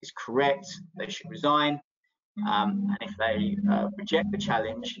challenge is correct, they should resign. And if they reject the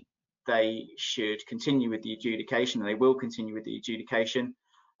challenge, they should continue with the adjudication, and they will continue with the adjudication.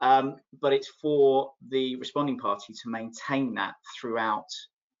 But it's for the responding party to maintain that throughout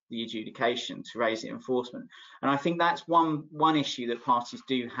the adjudication, to raise it in enforcement. And I think that's one issue that parties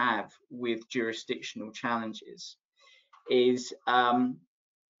do have with jurisdictional challenges, is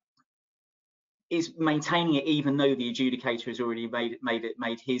maintaining it even though the adjudicator has already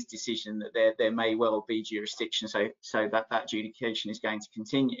made his decision that there may well be jurisdiction, so that adjudication is going to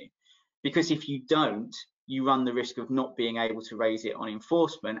continue. Because if you don't, you run the risk of not being able to raise it on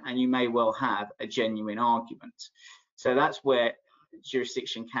enforcement, and you may well have a genuine argument. So that's where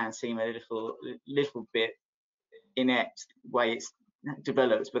jurisdiction can seem a little bit inept the way it's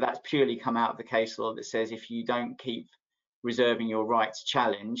developed, but that's purely come out of the case law that says if you don't keep reserving your right to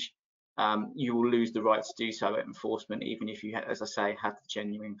challenge, you will lose the right to do so at enforcement, even if you, as I say, have the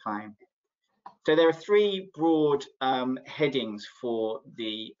genuine claim. So there are three broad headings for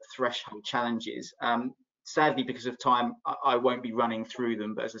the threshold challenges. Sadly, because of time, I won't be running through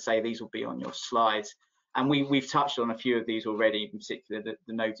them, but as I say, these will be on your slides. And we've touched on a few of these already, in particular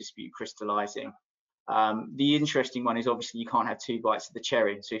the no dispute crystallizing. The interesting one is obviously you can't have two bites of the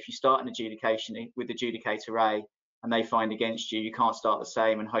cherry. So if you start an adjudication with adjudicator A and they find against you, you can't start the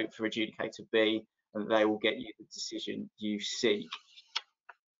same and hope for adjudicator B and they will get you the decision you seek.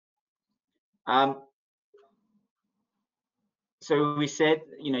 So we said,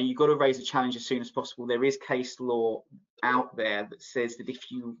 you've got to raise a challenge as soon as possible. There is case law out there that says that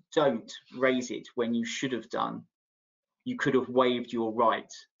if you don't raise it when you should have done, you could have waived your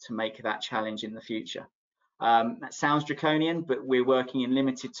right to make that challenge in the future. That sounds draconian, but we're working in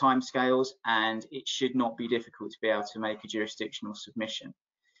limited timescales, and it should not be difficult to be able to make a jurisdictional submission.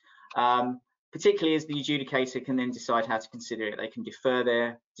 Particularly as the adjudicator can then decide how to consider it. They can defer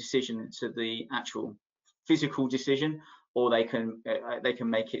their decision to the actual physical decision, or they can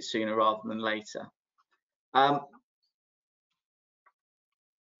make it sooner rather than later.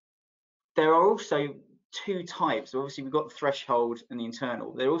 There are also two types. Obviously, we've got the threshold and the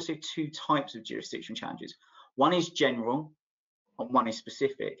internal. There are also two types of jurisdiction challenges. One is general, and one is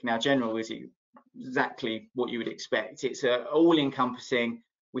specific. Now, general is exactly what you would expect. It's all-encompassing.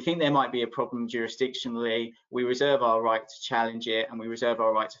 We think there might be a problem jurisdictionally. We reserve our right to challenge it, and we reserve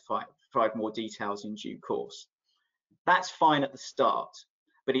our right to provide more details in due course. That's fine at the start,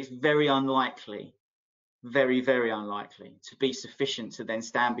 but it's very unlikely, very, very unlikely to be sufficient to then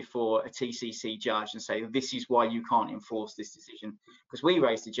stand before a TCC judge and say, this is why you can't enforce this decision, because we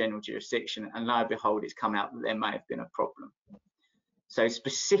raised a general jurisdiction and lo and behold, it's come out that there may have been a problem. So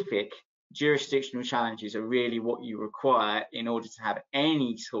specific jurisdictional challenges are really what you require in order to have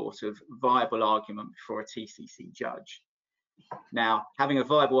any sort of viable argument before a TCC judge. Now, having a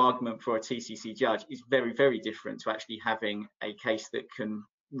viable argument for a TCC judge is very, very different to actually having a case that can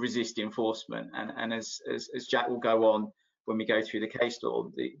resist enforcement. And as Jack will go on when we go through the case law,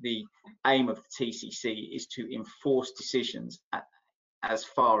 the aim of the TCC is to enforce decisions as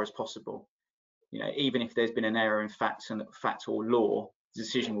far as possible. Even if there's been an error in fact or law, the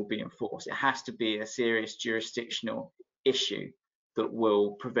decision will be enforced. It has to be a serious jurisdictional issue that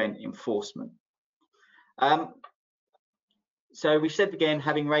will prevent enforcement. So we've said again,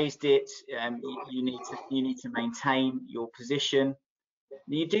 having raised it, you need to maintain your position.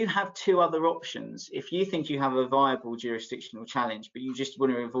 You do have two other options. If you think you have a viable jurisdictional challenge, but you just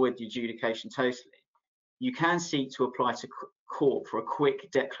want to avoid the adjudication totally, you can seek to apply to court for a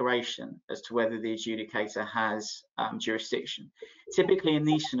quick declaration as to whether the adjudicator has jurisdiction. Typically in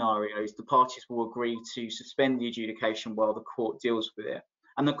these scenarios, the parties will agree to suspend the adjudication while the court deals with it.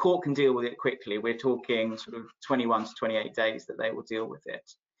 And the court can deal with it quickly. We're talking sort of 21 to 28 days that they will deal with it.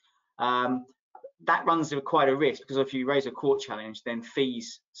 That runs quite a risk, because if you raise a court challenge, then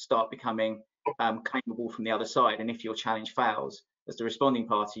fees start becoming claimable from the other side. And if your challenge fails, as the responding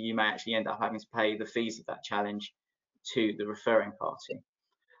party, you may actually end up having to pay the fees of that challenge to the referring party.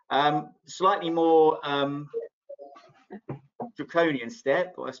 Slightly more draconian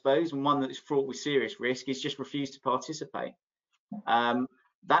step, I suppose, and one that is fraught with serious risk, is just refuse to participate.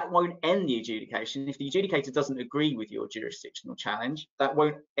 That won't end the adjudication. If the adjudicator doesn't agree with your jurisdictional challenge, that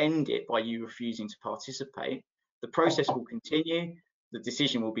won't end it by you refusing to participate. The process will continue. The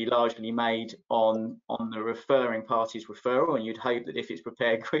decision will be largely made on the referring party's referral, and you'd hope that if it's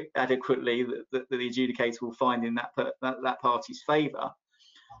prepared adequately, that the adjudicator will find in that party's favour.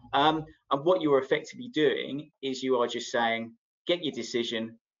 And what you're effectively doing is you are just saying, get your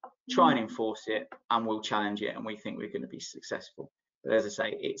decision, try and enforce it, and we'll challenge it, and we think we're going to be successful. But as I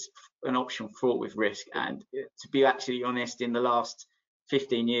say, it's an option fraught with risk. And to be actually honest, in the last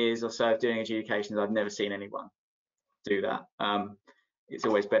 15 years or so of doing adjudications, I've never seen anyone do that. It's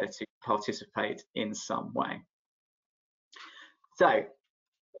always better to participate in some way. So,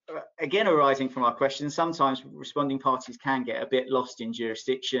 again, arising from our questions, sometimes responding parties can get a bit lost in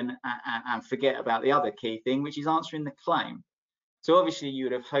jurisdiction and forget about the other key thing, which is answering the claim. So obviously you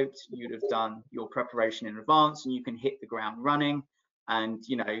would have hoped you'd have done your preparation in advance and you can hit the ground running, and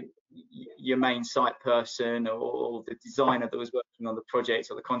you know, your main site person or the designer that was working on the project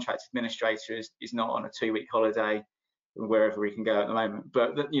or the contract administrator is not on a 2-week holiday wherever he can go at the moment,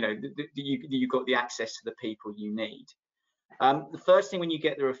 but you know, you've got the access to the people you need. The first thing when you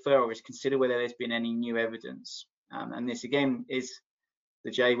get the referral is consider whether there's been any new evidence, and this again is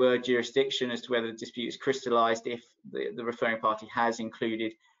the J word, jurisdiction, as to whether the dispute is crystallised if the referring party has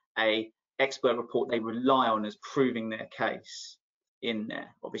included a expert report they rely on as proving their case in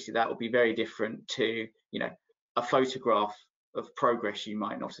there. Obviously that will be very different to, you know, a photograph of progress you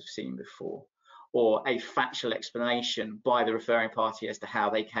might not have seen before, or a factual explanation by the referring party as to how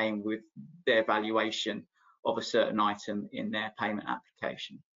they came with their valuation of a certain item in their payment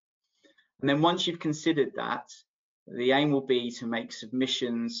application. And then once you've considered that, the aim will be to make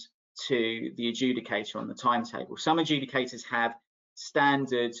submissions to the adjudicator on the timetable. Some adjudicators have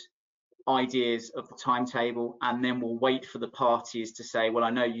standard ideas of the timetable and then will wait for the parties to say, well, I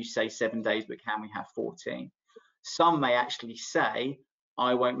know you say 7 days, but can we have 14? Some may actually say,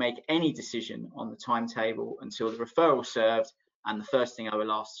 I won't make any decision on the timetable until the referral served, and the first thing I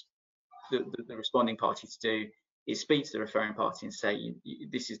will ask the responding party to do is speak to the referring party and say,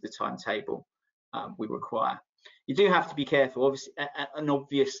 this is the timetable we require. You do have to be careful. Obviously, an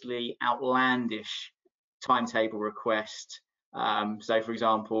obviously outlandish timetable request. So, for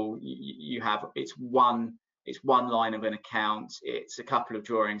example, you have it's one line of an account, it's a couple of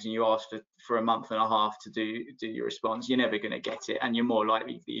drawings, and you ask for a month and a half to do your response. You're never going to get it, and you're more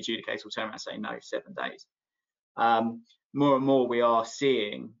likely the adjudicator will turn around and say no, 7 days. More and more, we are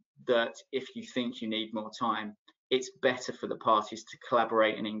seeing that if you think you need more time, it's better for the parties to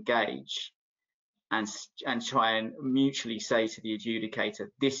collaborate and engage and try and mutually say to the adjudicator,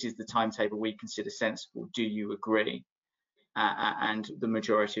 this is the timetable we consider sensible, do you agree? And the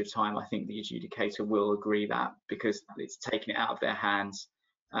majority of time, I think the adjudicator will agree that, because it's taking it out of their hands,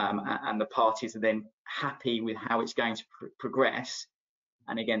 and the parties are then happy with how it's going to progress.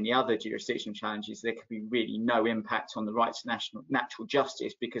 And again, the other jurisdictional challenges, there could be really no impact on the right to natural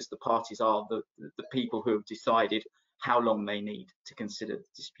justice, because the parties are the people who have decided how long they need to consider the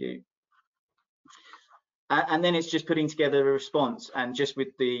dispute. And then it's just putting together a response, and just with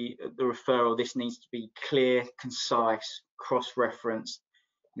the referral, this needs to be clear, concise, cross-referenced,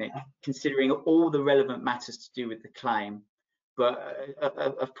 you know, considering all the relevant matters to do with the claim. But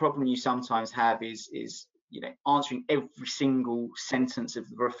a problem you sometimes have is you know, answering every single sentence of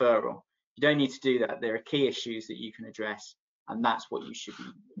the referral. You don't need to do that. There are key issues that you can address, and that's what you should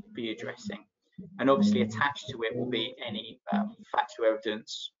be addressing. And obviously attached to it will be any factual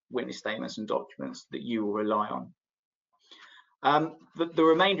evidence, witness statements and documents that you will rely on. The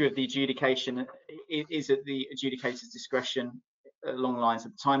remainder of the adjudication is at the adjudicator's discretion along the lines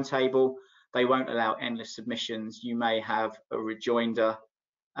of the timetable. They won't allow endless submissions. You may have a rejoinder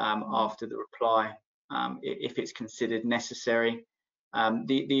after the reply if it's considered necessary.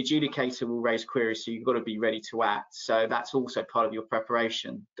 The adjudicator will raise queries, so you've got to be ready to act. So that's also part of your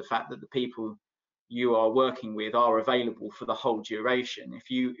preparation, the fact that the people you are working with are available for the whole duration.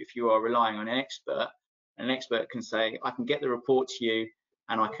 If you are relying on an expert can say, I can get the report to you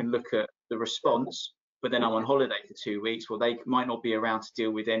and I can look at the response, but then I'm on holiday for 2 weeks. Well, they might not be around to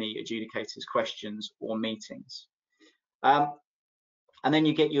deal with any adjudicator's questions or meetings. And then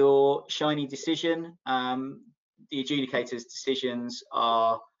you get your shiny decision. The adjudicator's decisions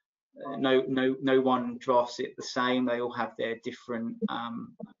are no one drafts it the same. They all have their different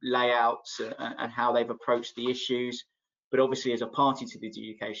layouts and how they've approached the issues. But obviously, as a party to the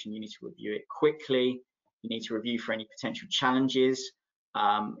adjudication, you need to review it quickly. You need to review for any potential challenges,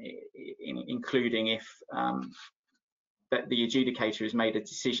 including if that the adjudicator has made a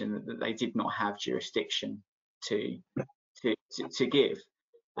decision that they did not have jurisdiction to give.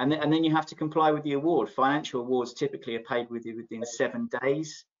 And then you have to comply with the award. Financial awards typically are paid within 7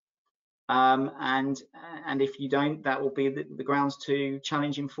 days. And if you don't, that will be the grounds to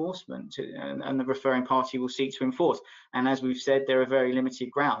challenge enforcement, and the referring party will seek to enforce. And as we've said, there are very limited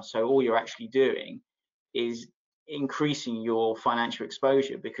grounds. So all you're actually doing is increasing your financial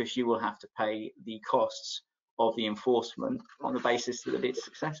exposure, because you will have to pay the costs of the enforcement on the basis that it's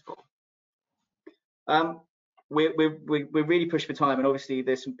successful. We're really pushed for time, and obviously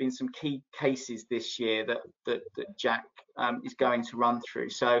there's been some key cases this year that Jack is going to run through.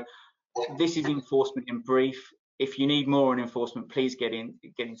 So this is enforcement in brief. If you need more on enforcement, please get in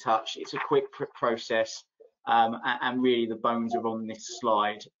touch. It's a quick process, and really the bones are on this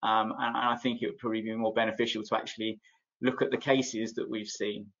slide. And I think it would probably be more beneficial to actually look at the cases that we've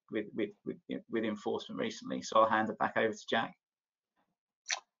seen with enforcement recently. So I'll hand it back over to Jack.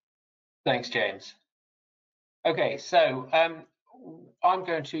 Thanks, James. Okay, so I'm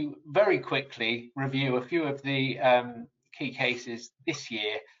going to very quickly review a few of the key cases this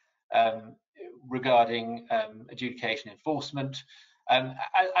year regarding adjudication enforcement.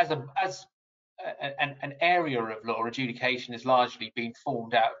 As an area of law, adjudication has largely been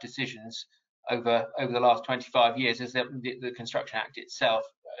formed out of decisions over the last 25 years, as the Construction Act itself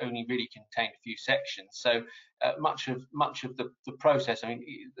only really contained a few sections. So much of the process, I mean,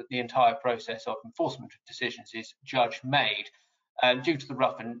 the entire process of enforcement of decisions is judge made. Due to the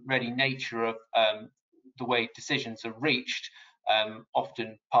rough and ready nature of the way decisions are reached,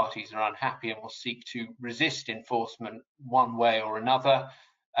 often parties are unhappy and will seek to resist enforcement one way or another.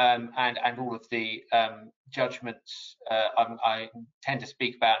 And all of the judgments I tend to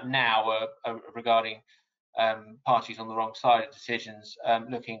speak about now are regarding parties on the wrong side of decisions,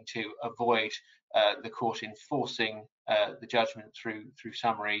 looking to avoid the court enforcing the judgment through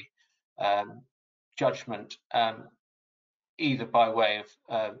summary judgment, either by way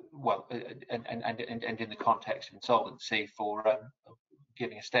of and in the context of insolvency for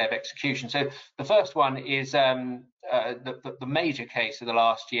giving a stay of execution. So the first one is the major case of the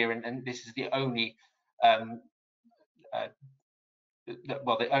last year, and this is the only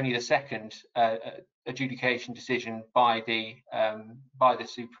the second adjudication decision by the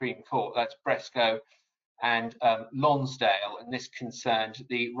Supreme Court. That's Bresco and Lonsdale, and this concerned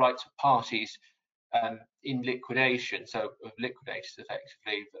the rights of parties in liquidation, so of liquidators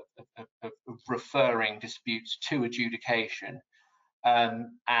effectively, of referring disputes to adjudication. That's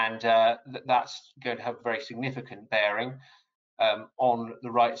going to have a very significant bearing on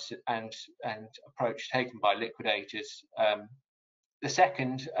the rights and approach taken by liquidators. The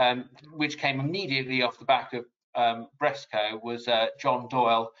second, which came immediately off the back of Bresco, was John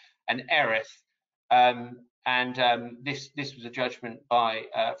Doyle and Erith, this was a judgment by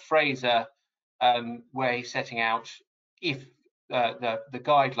Fraser, where he's setting out if the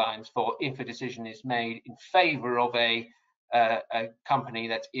guidelines for if a decision is made in favour of a company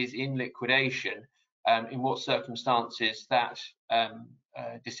that is in liquidation, in what circumstances that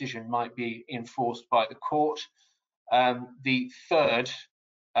decision might be enforced by the court. The third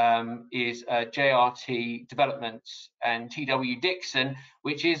is JRT Developments and TW Dixon,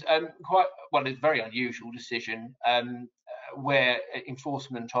 which is it's a very unusual decision, where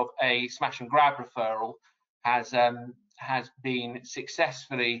enforcement of a smash and grab referral has been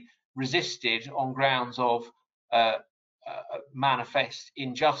successfully resisted on grounds of manifest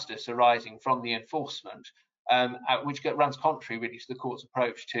injustice arising from the enforcement, which runs contrary really to the court's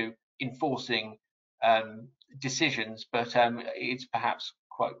approach to enforcing decisions, but it's perhaps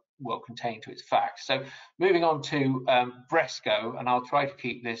quite well contained to its facts. So moving on to Bresco, and I'll try to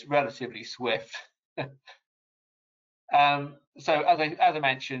keep this relatively swift. So as I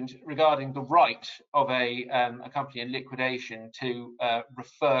mentioned, regarding the right of a company in liquidation to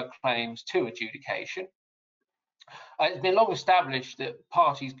refer claims to adjudication, it's been long established that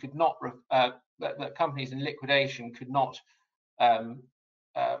parties could not, that companies in liquidation could not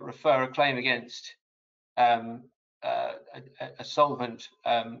refer a claim against a solvent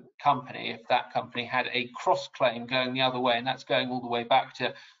company if that company had a cross claim going the other way, and that's going all the way back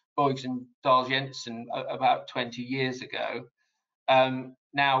to Boyds and Dahl Jensen about 20 years ago.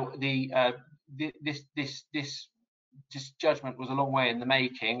 Now, this judgment was a long way in the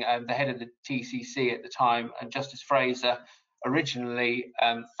making. The head of the TCC at the time, and Justice Fraser, originally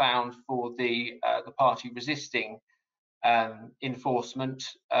found for the party resisting enforcement.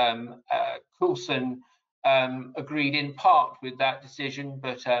 Coulson agreed in part with that decision,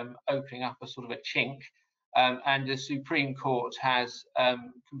 but opening up a sort of a chink. And the Supreme Court has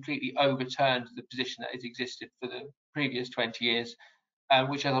completely overturned the position that has existed for the previous 20 years,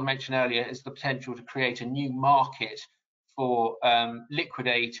 which, as I mentioned earlier, is the potential to create a new market for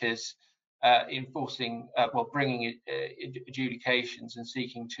liquidators enforcing, well, bringing adjudications and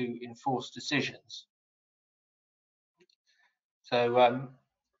seeking to enforce decisions. So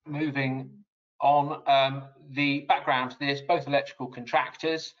moving on, the background to this, both electrical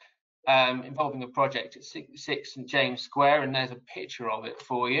contractors involving a project at 6 St James Square, and there's a picture of it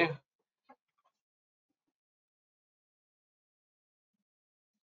for you.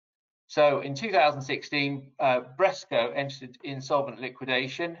 So in 2016, Bresco entered insolvent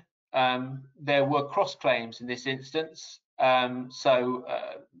liquidation. There were cross claims in this instance.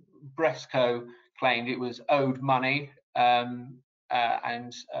 Bresco claimed it was owed money, and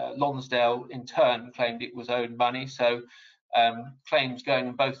Lonsdale in turn claimed it was owed money. So claims going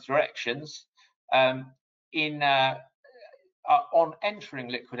in both directions. On entering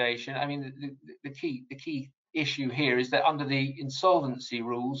liquidation, I mean, the key issue here is that under the insolvency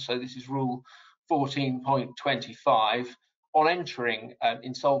rules, so this is rule 14.25, on entering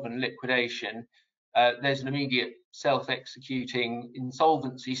insolvent liquidation, there's an immediate self-executing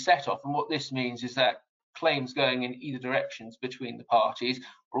insolvency set-off. And what this means is that claims going in either directions between the parties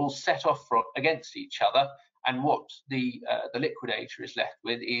are all set off against each other, and what the liquidator is left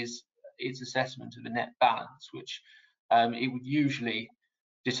with is its assessment of the net balance, which it would usually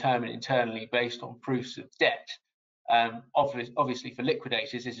determine internally based on proofs of debt. Obviously, for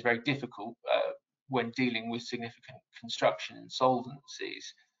liquidators, this is very difficult when dealing with significant construction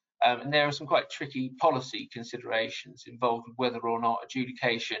insolvencies. And there are some quite tricky policy considerations involved with whether or not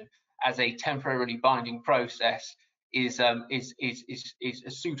adjudication as a temporarily binding process is a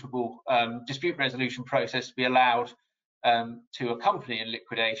suitable dispute resolution process to be allowed to accompany a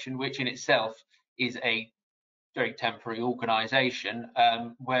liquidation, which in itself is a very temporary organisation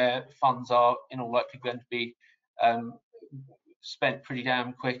where funds are in all likelihood going to be spent pretty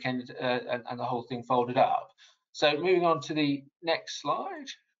damn quick, and the whole thing folded up. So moving on to the next slide.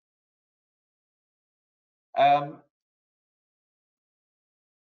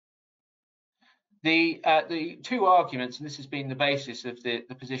 The two arguments, and this has been the basis of the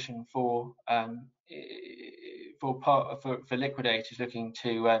position for liquidators looking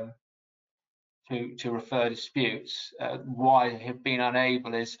to refer disputes, why they have been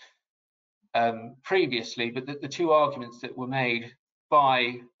unable is previously, but the two arguments that were made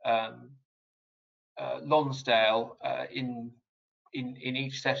by Lonsdale in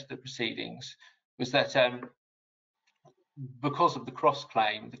each set of the proceedings was that because of the cross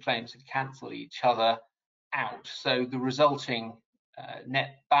claim, the claims had cancelled each other out, so the resulting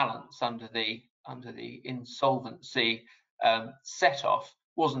net balance under the insolvency set-off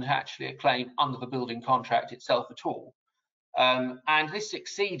wasn't actually a claim under the building contract itself at all. And this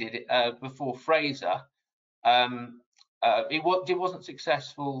succeeded before Fraser. It wasn't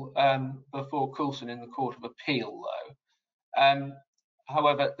successful before Coulson in the Court of Appeal, though.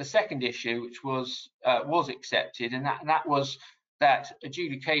 However, the second issue, which was accepted, and that was that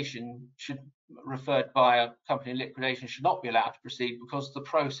adjudication referred by a company in liquidation should not be allowed to proceed because the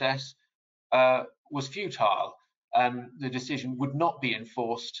process was futile. The decision would not be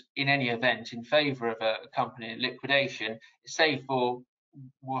enforced in any event in favour of a company in liquidation, save for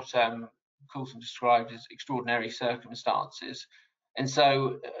what Coulson described as extraordinary circumstances. And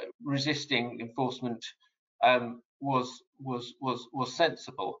so resisting enforcement was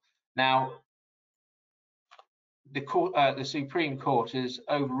sensible. Now, the Supreme Court has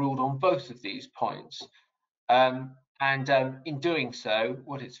overruled on both of these points, and in doing so,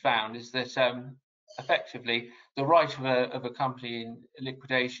 what it's found is that effectively the right of a company in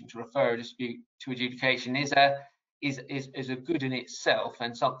liquidation to refer a dispute to adjudication is a good in itself,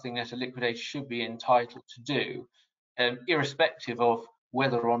 and something that a liquidator should be entitled to do, irrespective of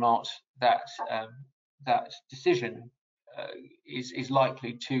whether or not that decision is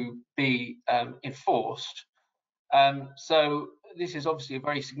likely to be enforced. So this is obviously a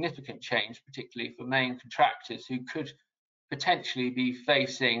very significant change, particularly for main contractors who could potentially be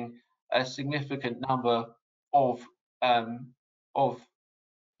facing a significant number of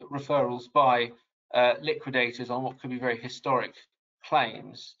referrals by liquidators on what could be very historic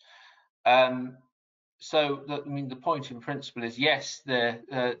claims. So the point in principle is, yes, the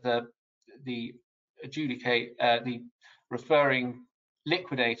referring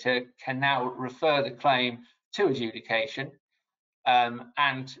liquidator can now refer the claim to adjudication.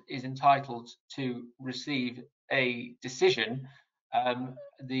 and is entitled to receive a decision,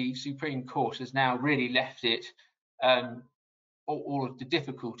 the Supreme Court has now really left it all of the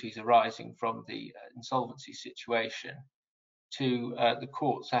difficulties arising from the insolvency situation to the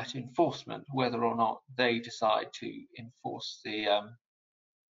courts at enforcement, whether or not they decide to enforce the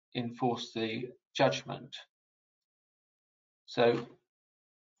judgment. So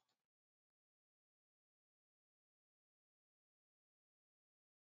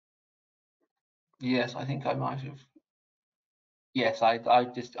yes, I think I might have. Yes, I've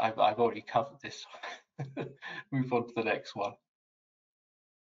already covered this. Move on to the next one.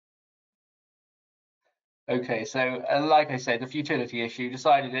 Okay, so like I said, the futility issue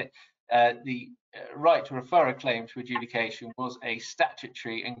decided that the right to refer a claim to adjudication was a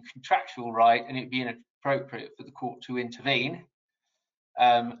statutory and contractual right, and it'd be inappropriate for the court to intervene,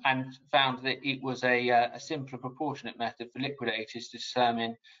 and found that it was a simple and proportionate method for liquidators to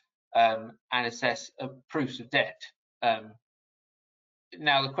determine and assess proofs of debt.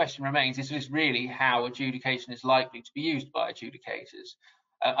 Now the question remains, is this really how adjudication is likely to be used by adjudicators?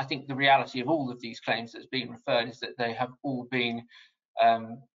 I think the reality of all of these claims that's been referred is that they have all been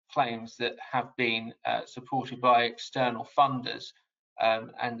claims that have been supported by external funders,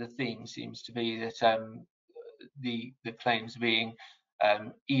 and the theme seems to be that the claims being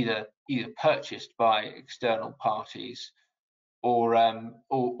either purchased by external parties or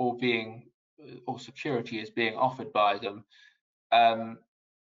security is being offered by them.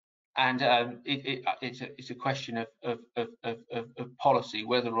 It's a question of policy,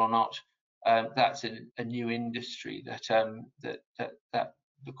 whether or not that's a new industry that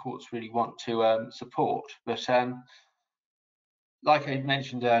the courts really want to support. But like I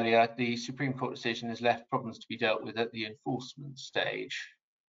mentioned earlier, the Supreme Court decision has left problems to be dealt with at the enforcement stage.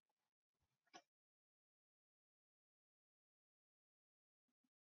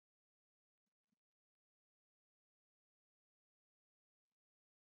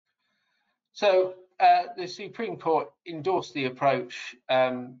 So the Supreme Court endorsed the approach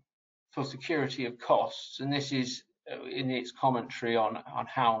for security of costs, and this is in its commentary on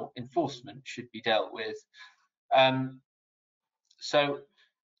how enforcement should be dealt with. So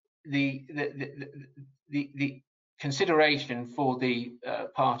the consideration for the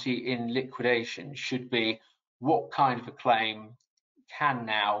party in liquidation should be what kind of a claim can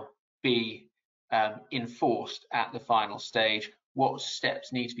now be enforced at the final stage, what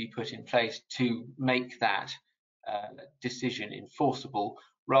steps need to be put in place to make that decision enforceable,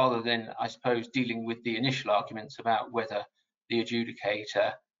 rather than, I suppose, dealing with the initial arguments about whether the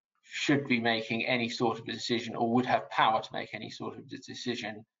adjudicator should be making any sort of a decision or would have power to make any sort of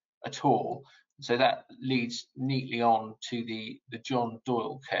decision at all. So that leads neatly on to the John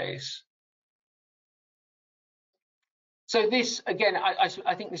Doyle case. So this, again, I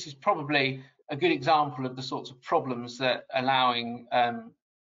think this is probably a good example of the sorts of problems that allowing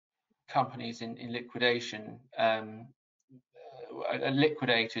companies in liquidation,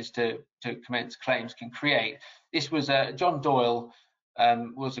 liquidators to commence claims can create. This was John Doyle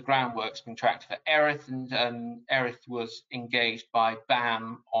was a groundworks contractor for Erith, and Erith was engaged by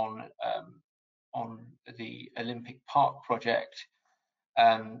BAM on the Olympic Park project,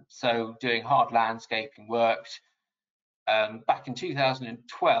 so doing hard landscaping work. Back in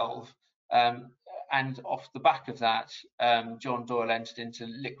 2012, and off the back of that, John Doyle entered into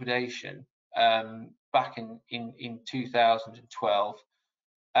liquidation back in 2012.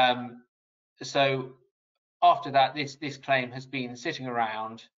 So after that, this claim has been sitting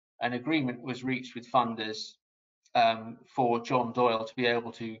around. An agreement was reached with funders for John Doyle to be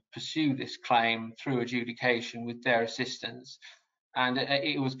able to pursue this claim through adjudication with their assistance. And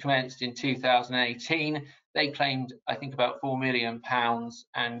it was commenced in 2018. They claimed, I think, about £4 million,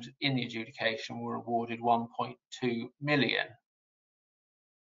 and in the adjudication were awarded 1.2 million.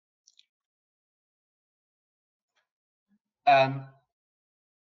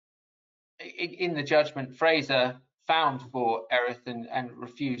 In the judgment, Fraser found for Erith and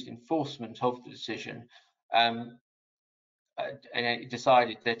refused enforcement of the decision, and it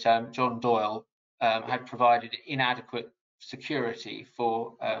decided that John Doyle had provided inadequate security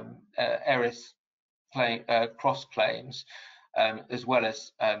for Erith cross claims, as well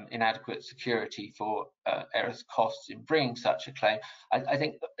as inadequate security for Erith's costs in bringing such a claim. I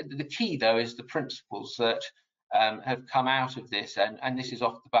think the key, though, is the principles that have come out of this, and this is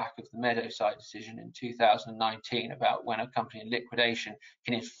off the back of the Meadowside decision in 2019 about when a company in liquidation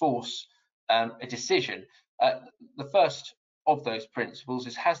can enforce a decision. The first of those principles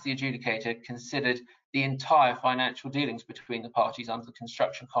is, has the adjudicator considered the entire financial dealings between the parties under the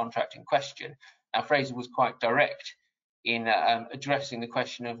construction contract in question? Now, Fraser was quite direct in addressing the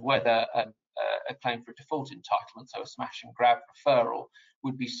question of whether a claim for a default entitlement, so a smash and grab referral,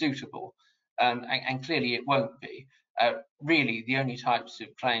 would be suitable, and clearly it won't be. Really, the only types of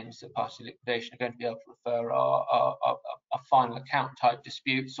claims that party liquidation are going to be able to refer are final account type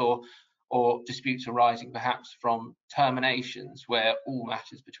disputes, or disputes arising perhaps from terminations where all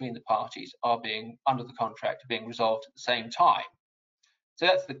matters between the parties are under the contract are being resolved at the same time. So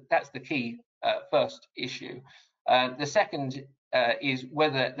that's the key first issue. The second is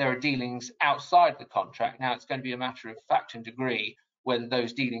whether there are dealings outside the contract. Now, it's going to be a matter of fact and degree whether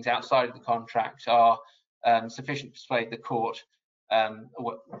those dealings outside of the contract are sufficient to persuade the court.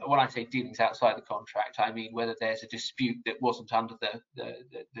 When I say dealings outside the contract, I mean whether there's a dispute that wasn't under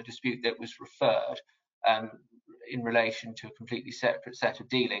the dispute that was referred in relation to a completely separate set of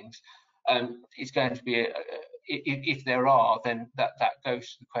dealings. It's going to be, if there are, then that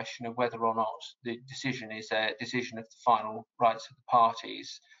goes to the question of whether or not the decision is a decision of the final rights of the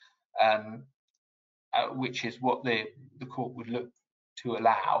parties, which is what the court would look to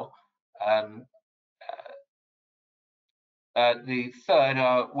allow. The third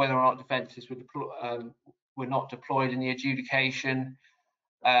are whether or not defences were not deployed in the adjudication.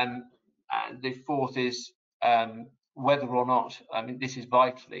 And the fourth is whether or not, I mean, this is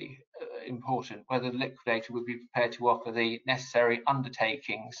vitally important, whether the liquidator would be prepared to offer the necessary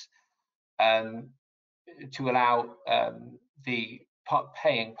undertakings to allow the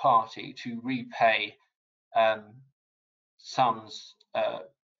paying party to repay sums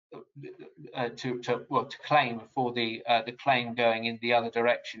to claim for the claim going in the other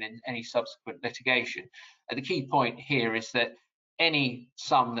direction in any subsequent litigation. The key point here is that any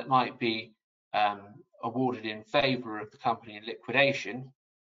sum that might be awarded in favour of the company in liquidation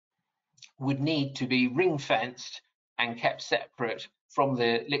would need to be ring-fenced and kept separate from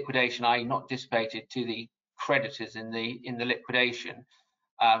the liquidation, i.e. not dissipated to the creditors in the liquidation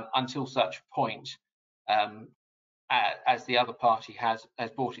until such point as the other party has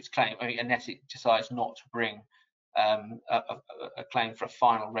brought its claim, unless it decides not to bring a claim for a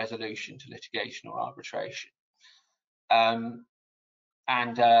final resolution to litigation or arbitration.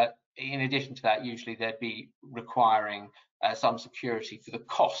 In addition to that, usually they'd be requiring some security for the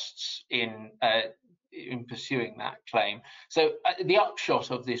costs in pursuing that claim. So the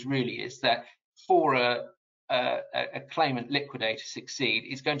upshot of this really is that for a claimant liquidator to succeed,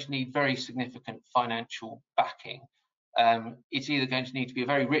 it's going to need very significant financial backing. It's either going to need to be a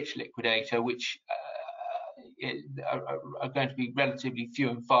very rich liquidator, which are going to be relatively few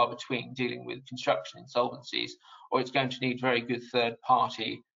and far between dealing with construction insolvencies, or it's going to need very good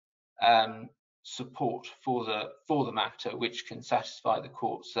third-party support for the matter, which can satisfy the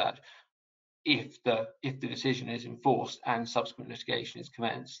courts that if the decision is enforced and subsequent litigation is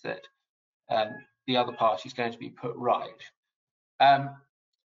commenced, that the other party is going to be put right.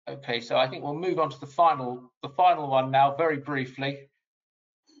 Okay, so I think we'll move on to the final one now, very briefly.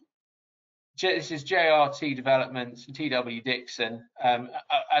 This is JRT Developments and TW Dixon.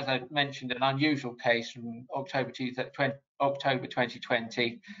 As I mentioned, an unusual case from October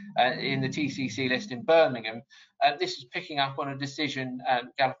 2020 in the TCC list in Birmingham. This is picking up on a decision,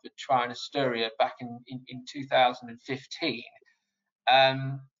 Galliford Try and Asturia, back in 2015.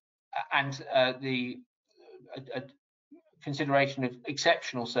 The consideration of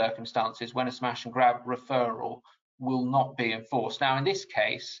exceptional circumstances when a smash and grab referral will not be enforced. Now, in this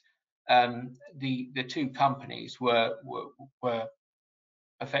case, the two companies were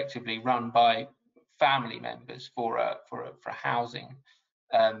effectively run by family members for a housing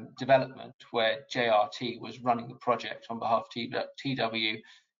development, where JRT was running the project on behalf of TW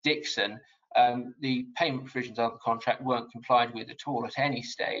Dixon. The payment provisions of the contract weren't complied with at all at any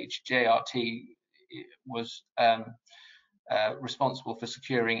stage. JRT was responsible for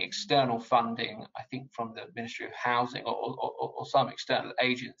securing external funding, I think from the Ministry of Housing or some external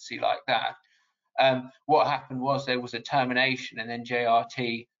agency like that. What happened was there was a termination, and then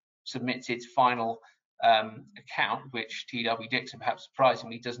JRT submits its final account, which TW Dixon, perhaps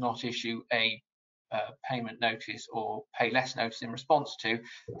surprisingly, does not issue a payment notice or pay less notice in response to,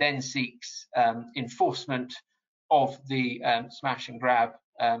 then seeks enforcement of the smash and grab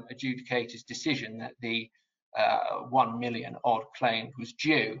adjudicator's decision that the 1 million odd claim was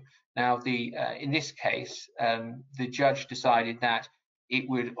due. Now, in this case, the judge decided that it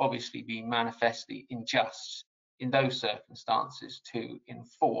would obviously be manifestly unjust in those circumstances to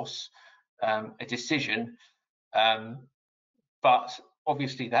enforce a decision, but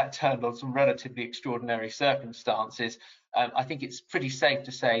obviously that turned on some relatively extraordinary circumstances. I think it's pretty safe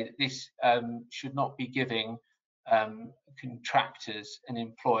to say that this should not be giving contractors and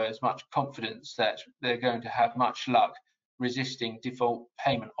employers much confidence that they're going to have much luck resisting default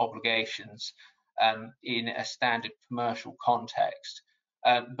payment obligations in a standard commercial context.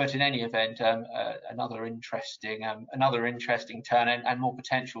 But in any event, another interesting turn, and more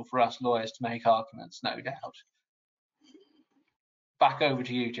potential for us lawyers to make arguments, no doubt. Back over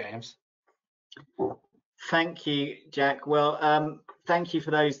to you, James. Thank you, Jack. Well, thank you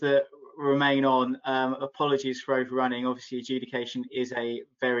for those that remain on. Apologies for overrunning. Obviously, adjudication is a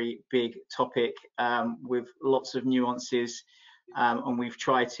very big topic with lots of nuances, and we've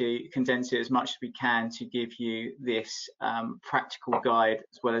tried to condense it as much as we can to give you this practical guide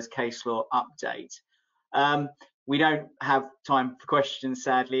as well as case law update. We don't have time for questions,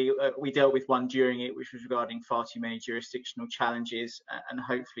 sadly. We dealt with one during it, which was regarding far too many jurisdictional challenges and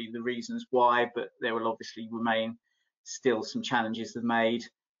hopefully the reasons why, but there will obviously remain still some challenges that made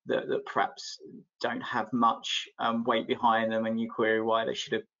that perhaps don't have much weight behind them, and you query why they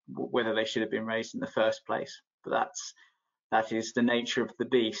should have, whether they should have been raised in the first place. But that is the nature of the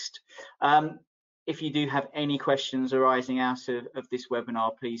beast. If you do have any questions arising out of this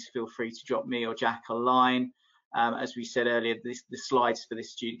webinar, please feel free to drop me or Jack a line. As we said earlier, the slides for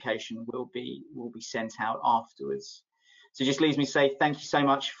this adjudication will be sent out afterwards. So just leaves me to say thank you so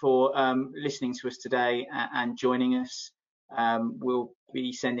much for listening to us today and joining us. We'll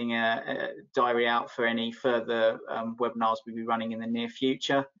be sending a diary out for any further webinars we'll be running in the near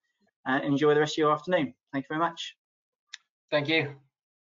future. Enjoy the rest of your afternoon. Thank you very much. Thank you.